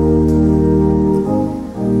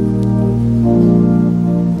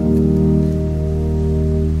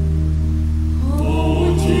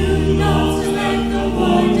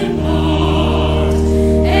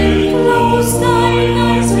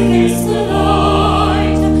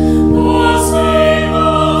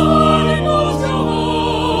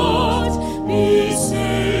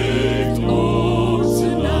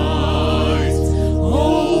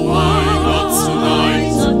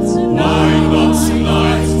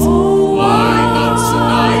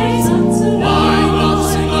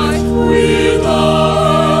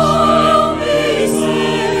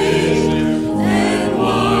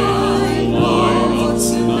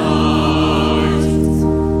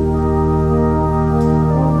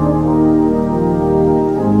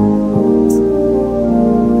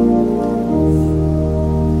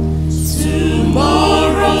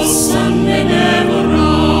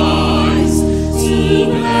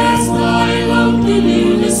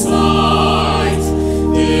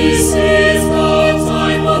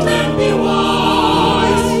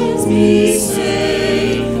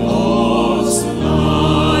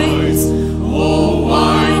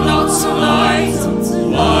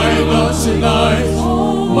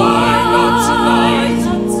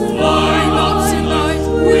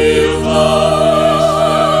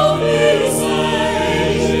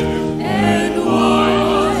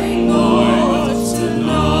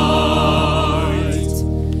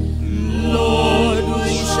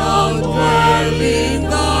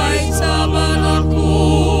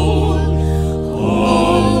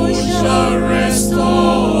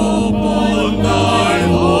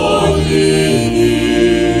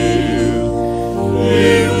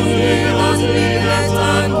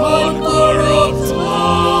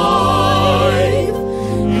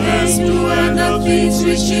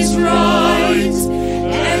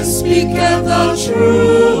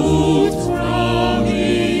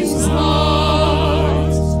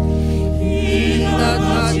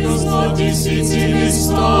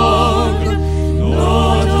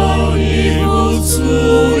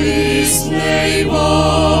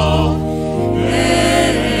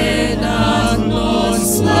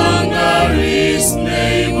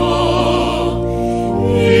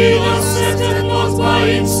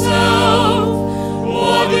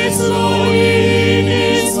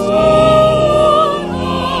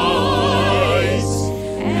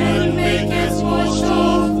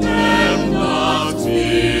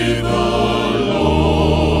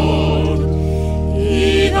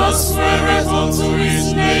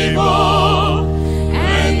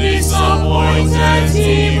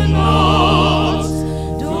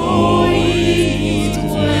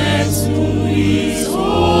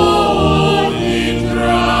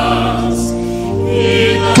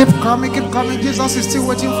 Keep coming. Jesus is still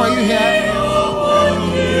waiting for you here.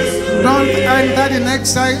 Don't enter the next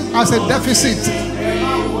side as a deficit.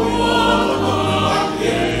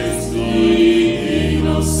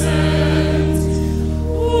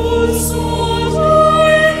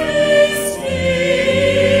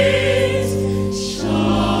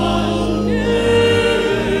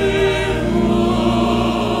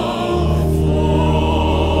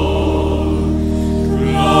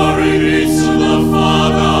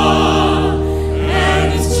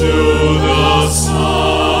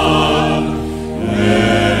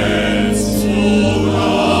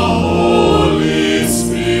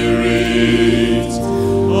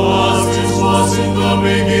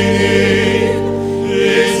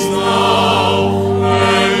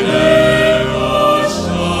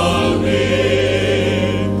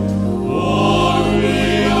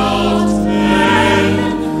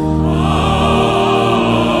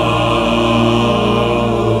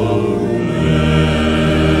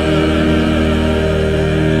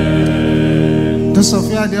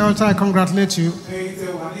 At the altar, I congratulate you.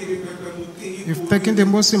 You've taken the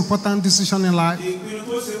most important decision in life.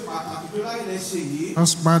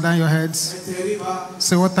 Just bow down your heads.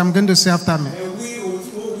 Say what I'm going to say after me.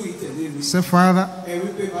 Say, Father,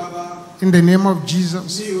 in the name of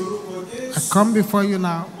Jesus, I come before you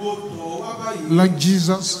now. Lord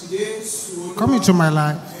Jesus, come into my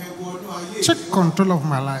life. Take control of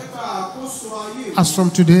my life. As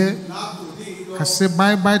from today, I say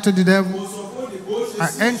bye-bye to the devil. I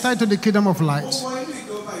enter into the kingdom of light.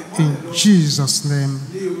 In Jesus' name,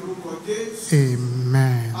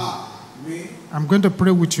 amen. I'm going to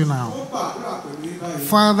pray with you now.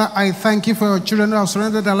 Father, I thank you for your children who have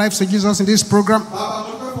surrendered their lives to Jesus in this program.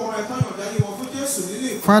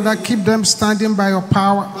 Father, keep them standing by your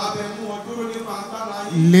power.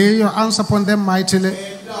 Lay your hands upon them mightily.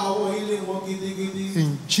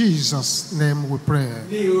 In Jesus' name we pray.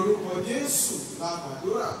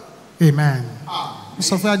 Amen.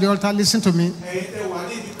 Those of you at the altar, listen to me.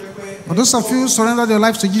 For those of you who surrendered your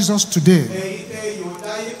lives to Jesus today,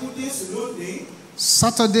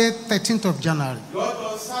 Saturday, 13th of January,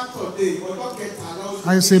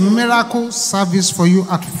 there is a miracle service for you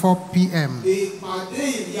at 4 p.m.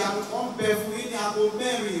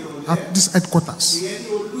 at this headquarters.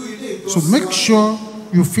 So make sure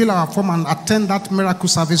you fill our form and attend that miracle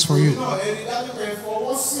service for you.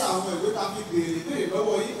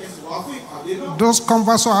 Those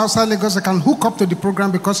converts who are outside Lagos, they can hook up to the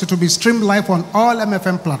program because it will be streamed live on all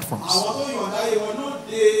MFM platforms.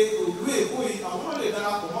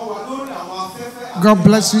 God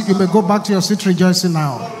bless you. You may go back to your seat rejoicing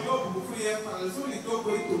now.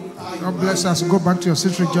 God bless us. Go back to your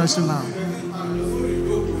seat rejoicing now.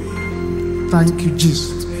 Thank you,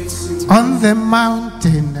 Jesus. On the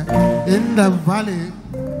mountain, in the valley,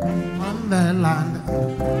 on the land,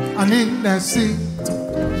 and in the sea.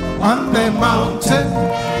 On the mountain,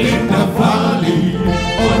 In the valley,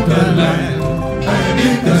 on the land, and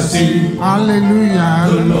in the sea. Hallelujah.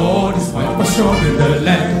 The Lord is my portion in the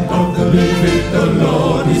land of the living. The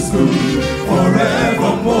Lord is good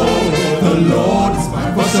forevermore. The Lord is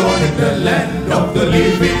my portion in the land of the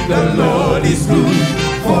living. The Lord is good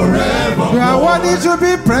forevermore. You are worthy to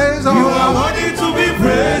be praised, oh You Lord. are worthy to be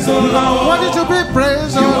praised, O Lord. Worthy to be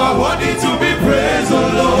praised, You oh are worthy to be praised, O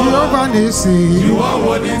Lord. Jehovah Nissi. You are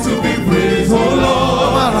worthy to be praised, O Lord.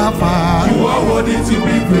 Rapha. You are worthy to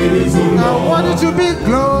be praised, O You are worthy Lord. to be You are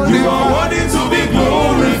glorified. worthy to be Worthy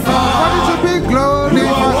glorified. to be You are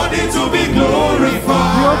glorified. worthy to be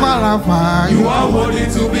glorified. Jehovah Rapha. You are worthy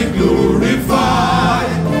to be glorified.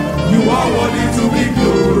 You are worthy to be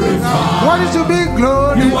glorified. Worthy to be You are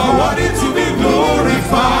glorified. worthy to be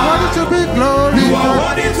glorified. Worthy to be You are glorified.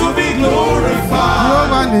 worthy to be glorified.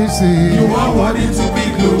 Jehovah Nissi. You are worthy to be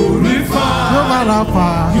glorified. Jehovah Rapha.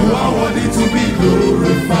 You are worthy to be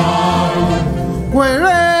glorified.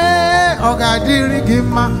 Kwere ogadiri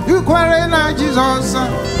gima. You kwere na Jesus.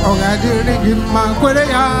 Ogadiri gima. Kwere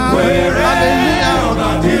ya. Hallelujah.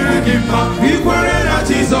 You kwere na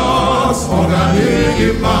Jesus.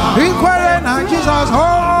 You kwere na Jesus. Oh.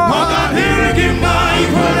 You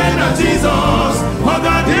kwere na Jesus.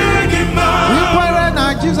 You kwere na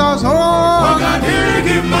Jesus. Oh. You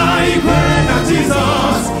kwere na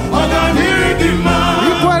Jesus.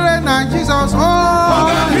 You kwere na Jesus. Oh.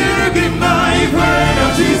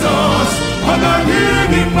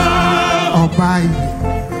 Ọba yìí,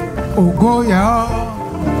 ògo yẹ ọ́,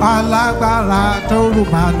 alágbára tó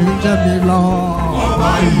rúbànújẹ́ mi lọ.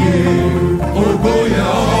 Ọba iye, ògo yẹ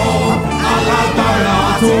ọ́, alágbára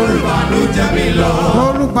tó rúbànújẹ́ mi lọ. Tó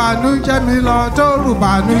rúbànújẹ́ mi lọ, tó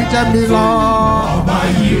rúbànújẹ́ mi lọ. Ọba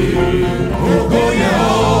iye, ògo yẹ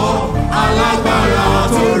ọ́, alágbára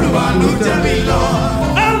tó rúbànújẹ́ mi lọ.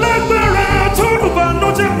 Alágbára tó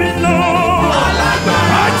rúbànújẹ́ mi lọ.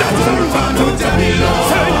 Alágbára tó rúbànújẹ́ mi lọ.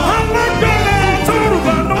 Alágbára tó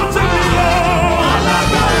rúbànújẹ́ mi lọ.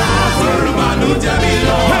 Alágbára tó rúbànújẹ́ mi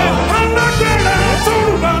lọ. Alágbára tó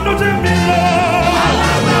rúbànújẹ́ mi lọ.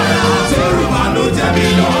 Alágbára tó rúbànújẹ́ mi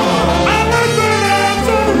lọ. Alágbára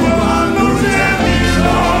tó rúbànújẹ́ mi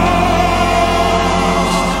lọ.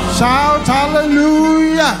 Shout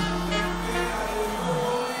hallelujah.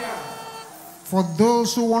 For those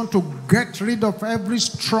who want to get rid of every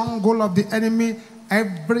stronghold of the enemy,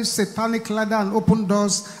 every satanic ladder and open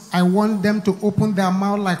doors, I want them to open their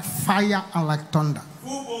mouth like fire and like thunder.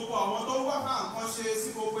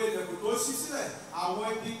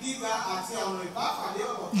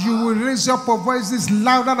 You will raise up your voices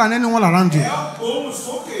louder than anyone around you. That,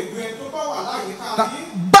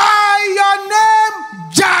 by your name,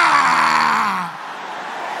 Jah!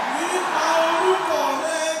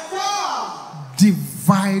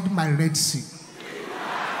 Divide my Red Sea.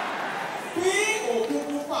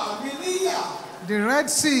 The Red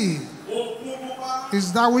Sea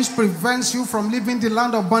is that which prevents you from leaving the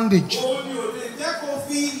land of bondage.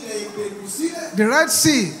 The Red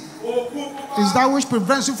Sea is that which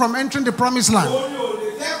prevents you from entering the promised land.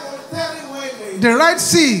 The Red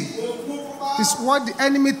Sea is what the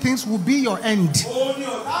enemy thinks will be your end.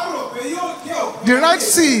 The Red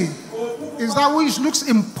Sea is that which looks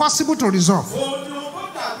impossible to resolve.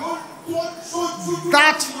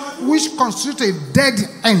 That which constitutes a dead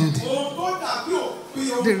end.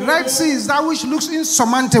 The Red Sea is that which looks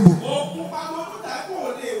insurmountable.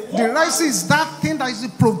 The Red Sea is that thing that is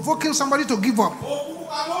provoking somebody to give up.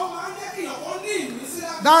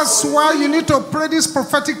 That's why you need to pray this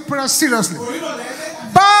prophetic prayer seriously.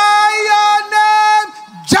 By your name,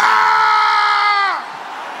 Jah,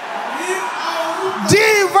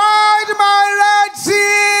 divide my Red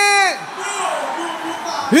Sea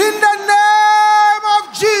in the name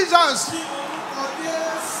of Jesus.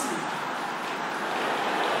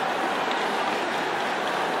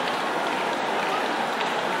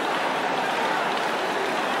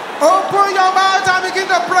 Open your mouth and begin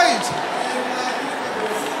to pray it.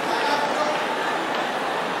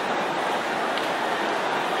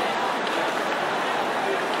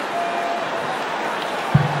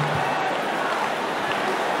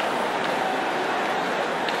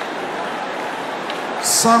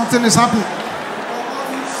 Something is happening.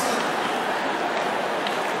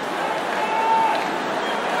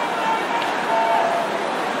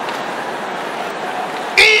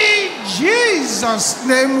 In Jesus'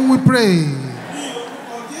 name we pray.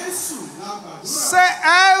 Say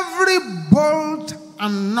every bolt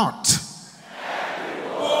and knot.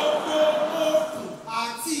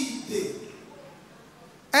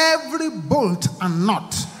 Every bolt and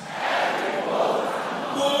knot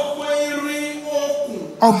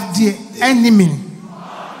of the enemy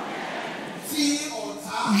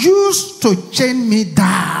used to chain me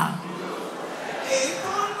down.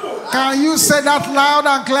 Can you say that loud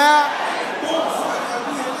and clear?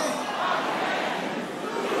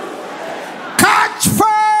 Catch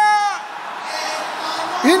fire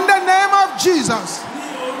in the name of Jesus.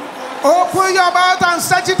 Open your mouth and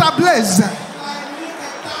set it ablaze.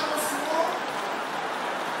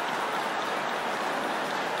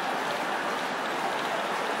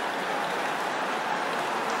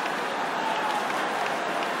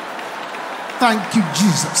 Thank you,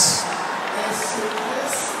 Jesus.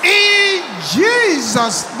 In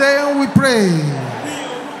Jesus' name we pray.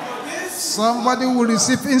 Somebody will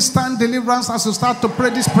receive instant deliverance as you start to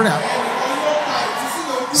pray this prayer.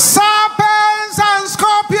 Serpents and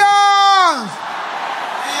scorpions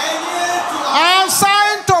are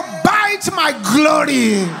assigned to bite my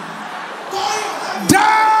glory.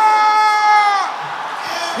 Die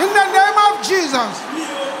in the name of Jesus.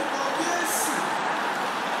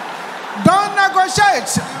 Don't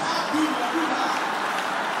negotiate.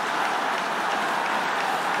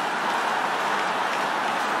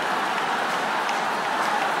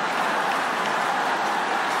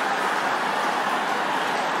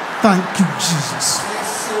 Thank you, Jesus.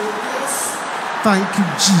 Thank you,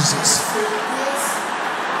 Jesus.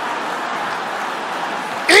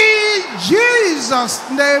 In Jesus'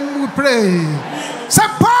 name we pray. Say,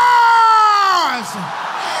 pause!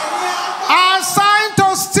 Assigned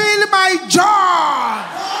to steal my joy.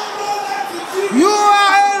 You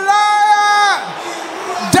are a liar.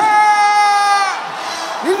 Die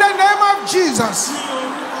in the name of Jesus.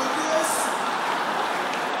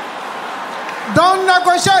 Don't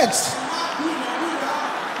negotiate.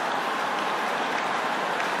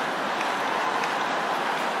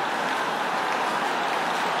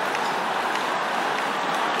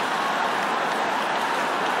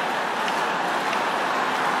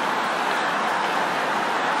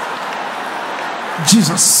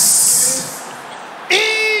 Jesus.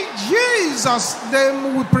 In Jesus'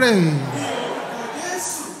 name we pray.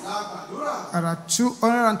 There are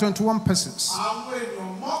 221 persons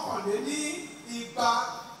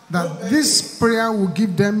that this prayer will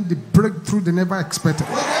give them the breakthrough they never expected.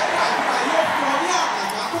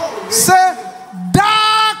 Say,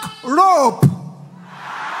 dark rope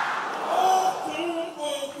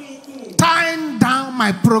tying down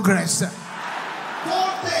my progress.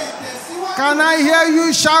 Can I hear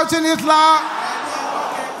you shouting it loud?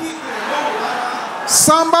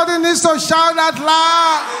 Somebody needs to shout that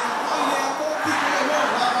loud.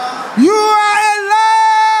 You are a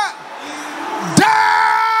liar. Die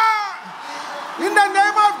in the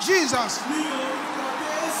name of Jesus.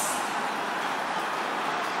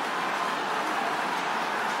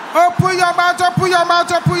 Open your mouth, open your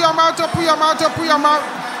mouth, open your mouth, open your mouth, open your mouth.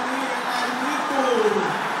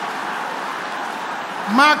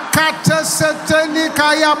 Makate seteni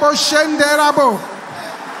kaya boshenderabo.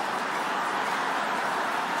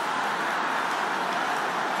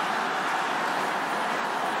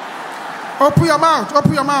 Open your mouth,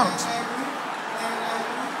 open your mouth.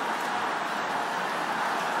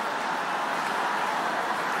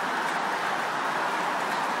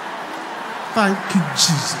 Thank you,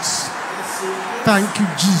 Jesus. Thank you,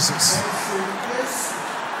 Jesus.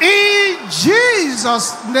 In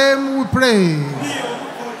Jesus' name we pray.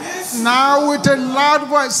 Now with a loud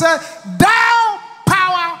voice, say, thou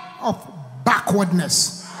power of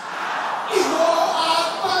backwardness,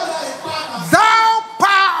 thou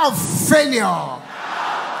power of failure,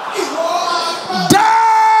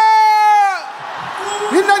 die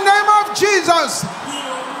in the name of Jesus.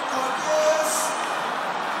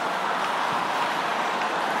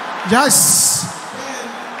 Yes.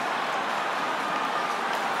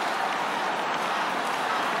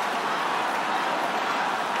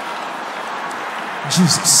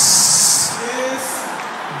 Jesus.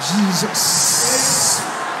 Jesus.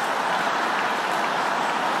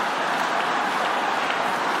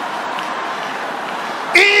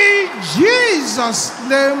 In Jesus'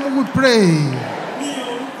 name we pray.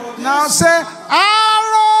 Now say,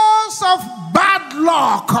 arrows of bad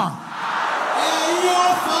luck,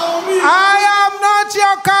 I am not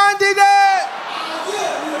your candidate.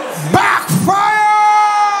 Backfire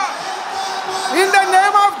in the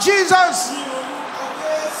name of Jesus.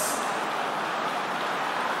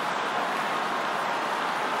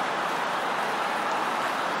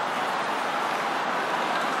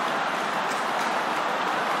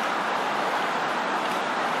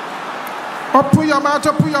 Open your mouth,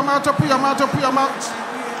 open your mouth, open your mouth, open your mouth.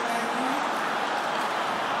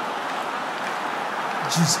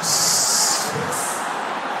 Jesus.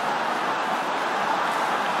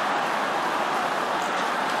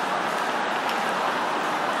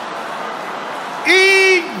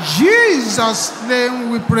 In Jesus' name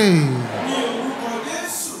we pray.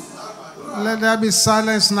 Let there be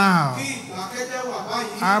silence now.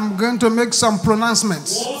 I'm going to make some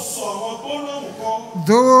pronouncements.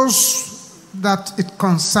 Those that it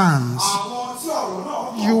concerns,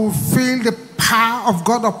 you feel the power of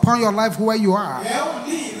God upon your life where you are.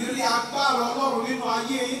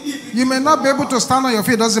 You may not be able to stand on your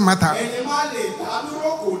feet, doesn't matter.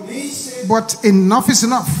 But enough is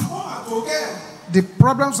enough. The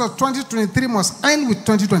problems of 2023 must end with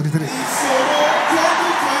 2023.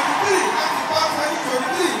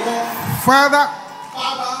 Father,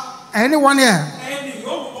 anyone here,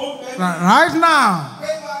 right now,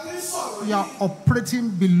 you are operating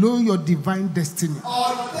below your divine destiny.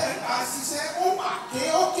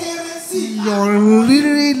 Your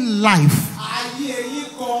real life,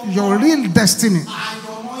 your real destiny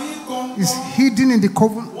is hidden in the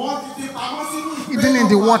coven, hidden in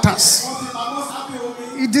the waters,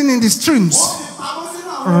 hidden in the streams.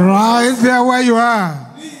 Right there where you are.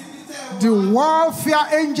 The warfare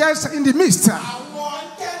angels in the midst,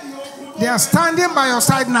 they are standing by your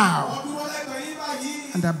side now.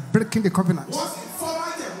 And they're breaking the covenant,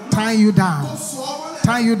 tying you down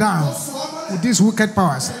with these wicked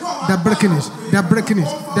powers. They're breaking it, they're breaking it,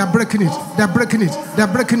 they're breaking it, they're breaking it, they're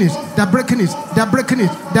breaking it, they're breaking it, they're breaking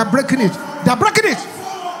it, they're breaking it, they're breaking it.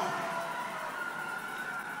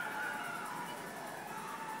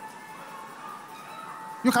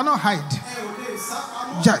 You cannot hide.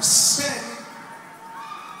 Yes.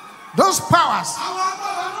 Those powers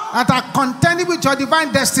that are contending with your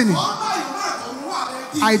divine destiny,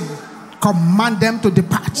 I command them to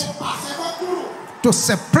depart, to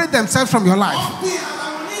separate themselves from your life.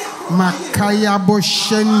 Makaya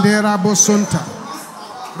boshendera bosonta.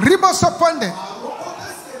 Ribosoponde.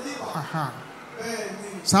 Aha.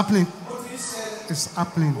 It's happening. It's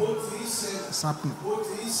happening. It's happening.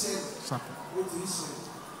 It's happening.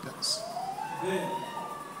 Yes.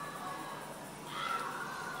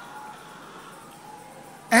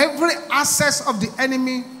 Every access of the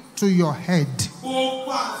enemy to your head,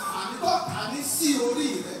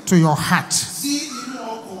 to your heart,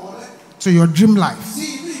 to your dream life,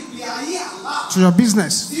 to your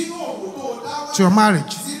business, to your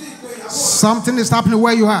marriage. Something is happening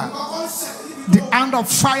where you are. The hand of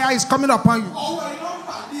fire is coming upon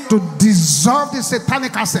you to dissolve the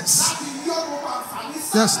satanic access.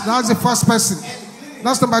 Yes, that's the first person.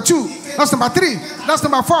 That's number 2. That's number 3. That's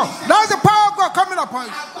number 4. That's the power of God coming upon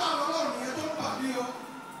you.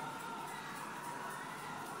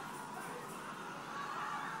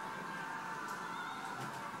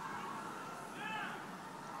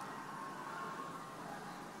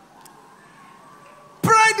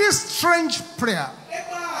 Pray this strange prayer.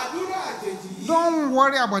 Don't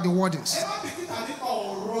worry about the wordings.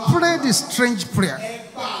 Pray this strange prayer.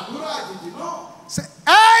 Say,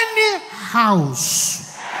 any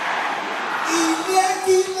house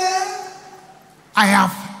I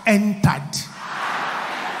have entered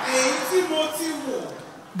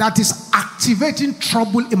that is activating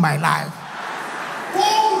trouble in my life,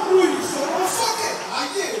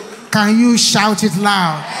 Can you shout it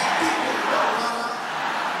loud?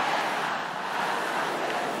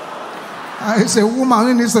 It's a woman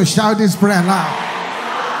who needs to shout this prayer loud.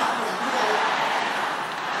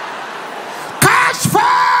 Catch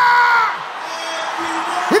fire!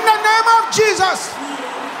 In the name of Jesus.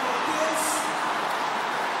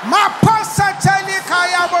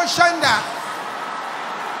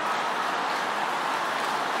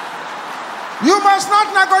 You must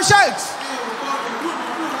not negotiate.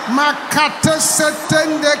 Makate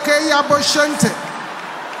setende ke yaboshente.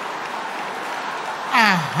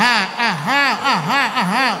 Aha.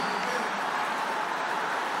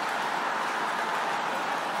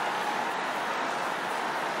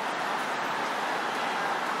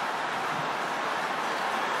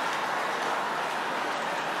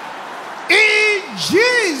 In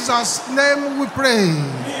Jesus' name we pray.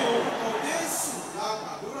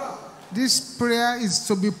 This prayer is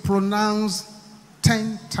to be pronounced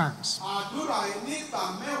 10 times.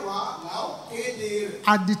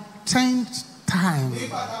 At the 10th time,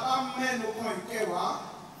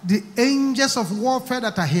 the angels of warfare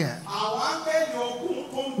that are here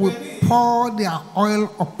will pour their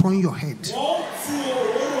oil upon your head.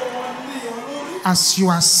 As you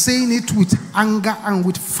are saying it with anger and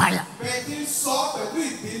with fire.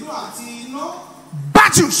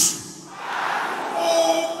 Battles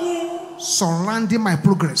surrounding my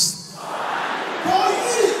progress.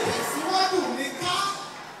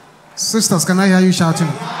 Sisters, can I hear you shouting?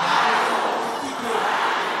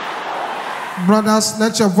 Brothers,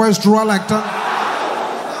 let your voice draw like that.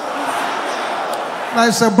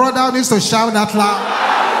 There's a brother who needs to shout that loud.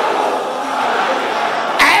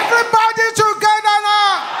 Everybody together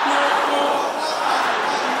now.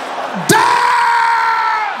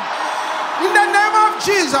 Down! In the name of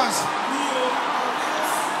Jesus.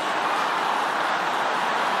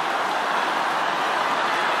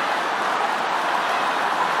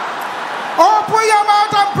 Open your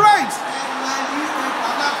mouth and praise.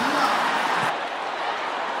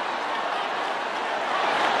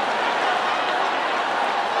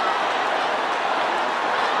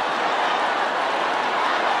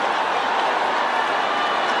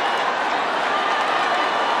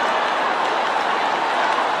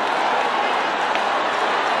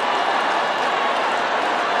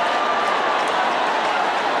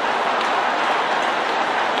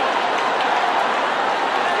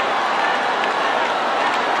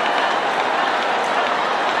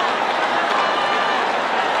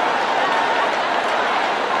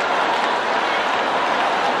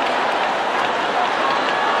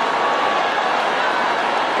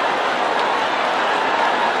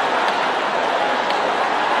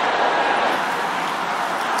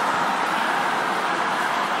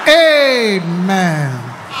 Amen.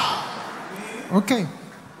 Okay.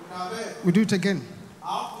 We do it again.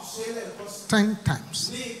 10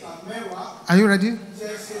 times. Are you ready?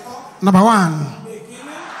 Number 1.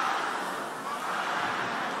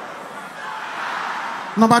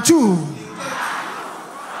 Number 2.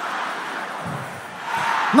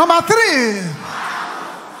 Number 3.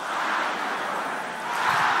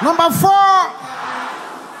 Number 4.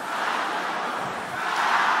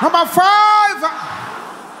 Number 5.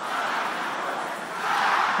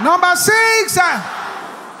 Number 6.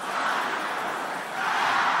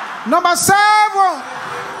 Number 7.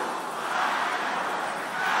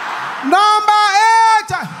 Number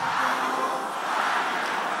 8.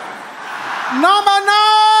 Number 9.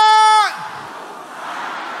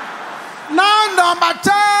 Now number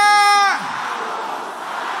 10.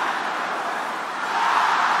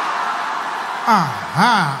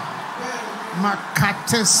 Aha.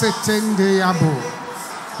 Makate setende yabo.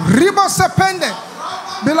 Ribo sepende.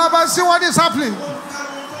 Beloved, see what is happening.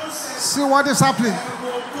 See what is happening.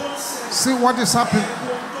 See what is happening.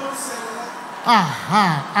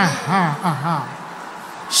 Aha, aha, aha.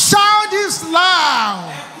 Shout this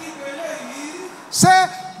loud. Say,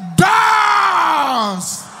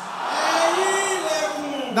 doors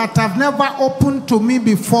that have never opened to me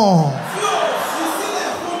before.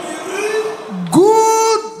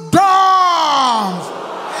 Good doors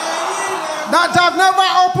that have never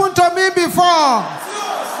opened to me before.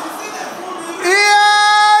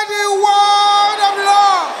 Hear the word of the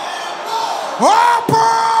Lord. Open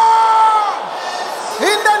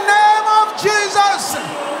in the name of Jesus.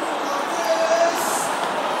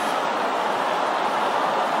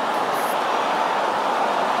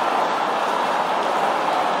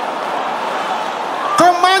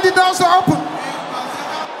 Command the doors to open.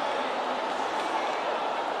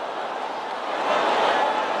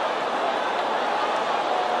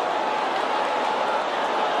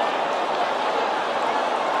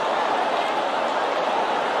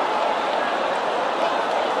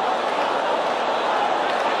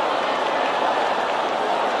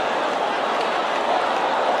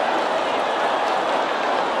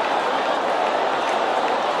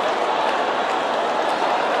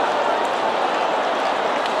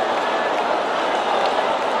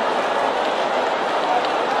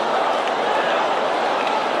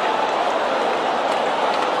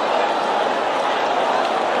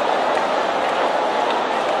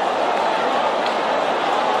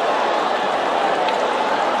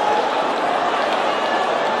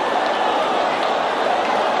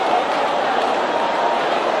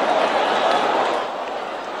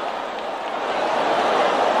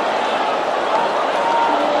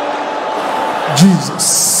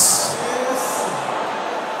 Jesus.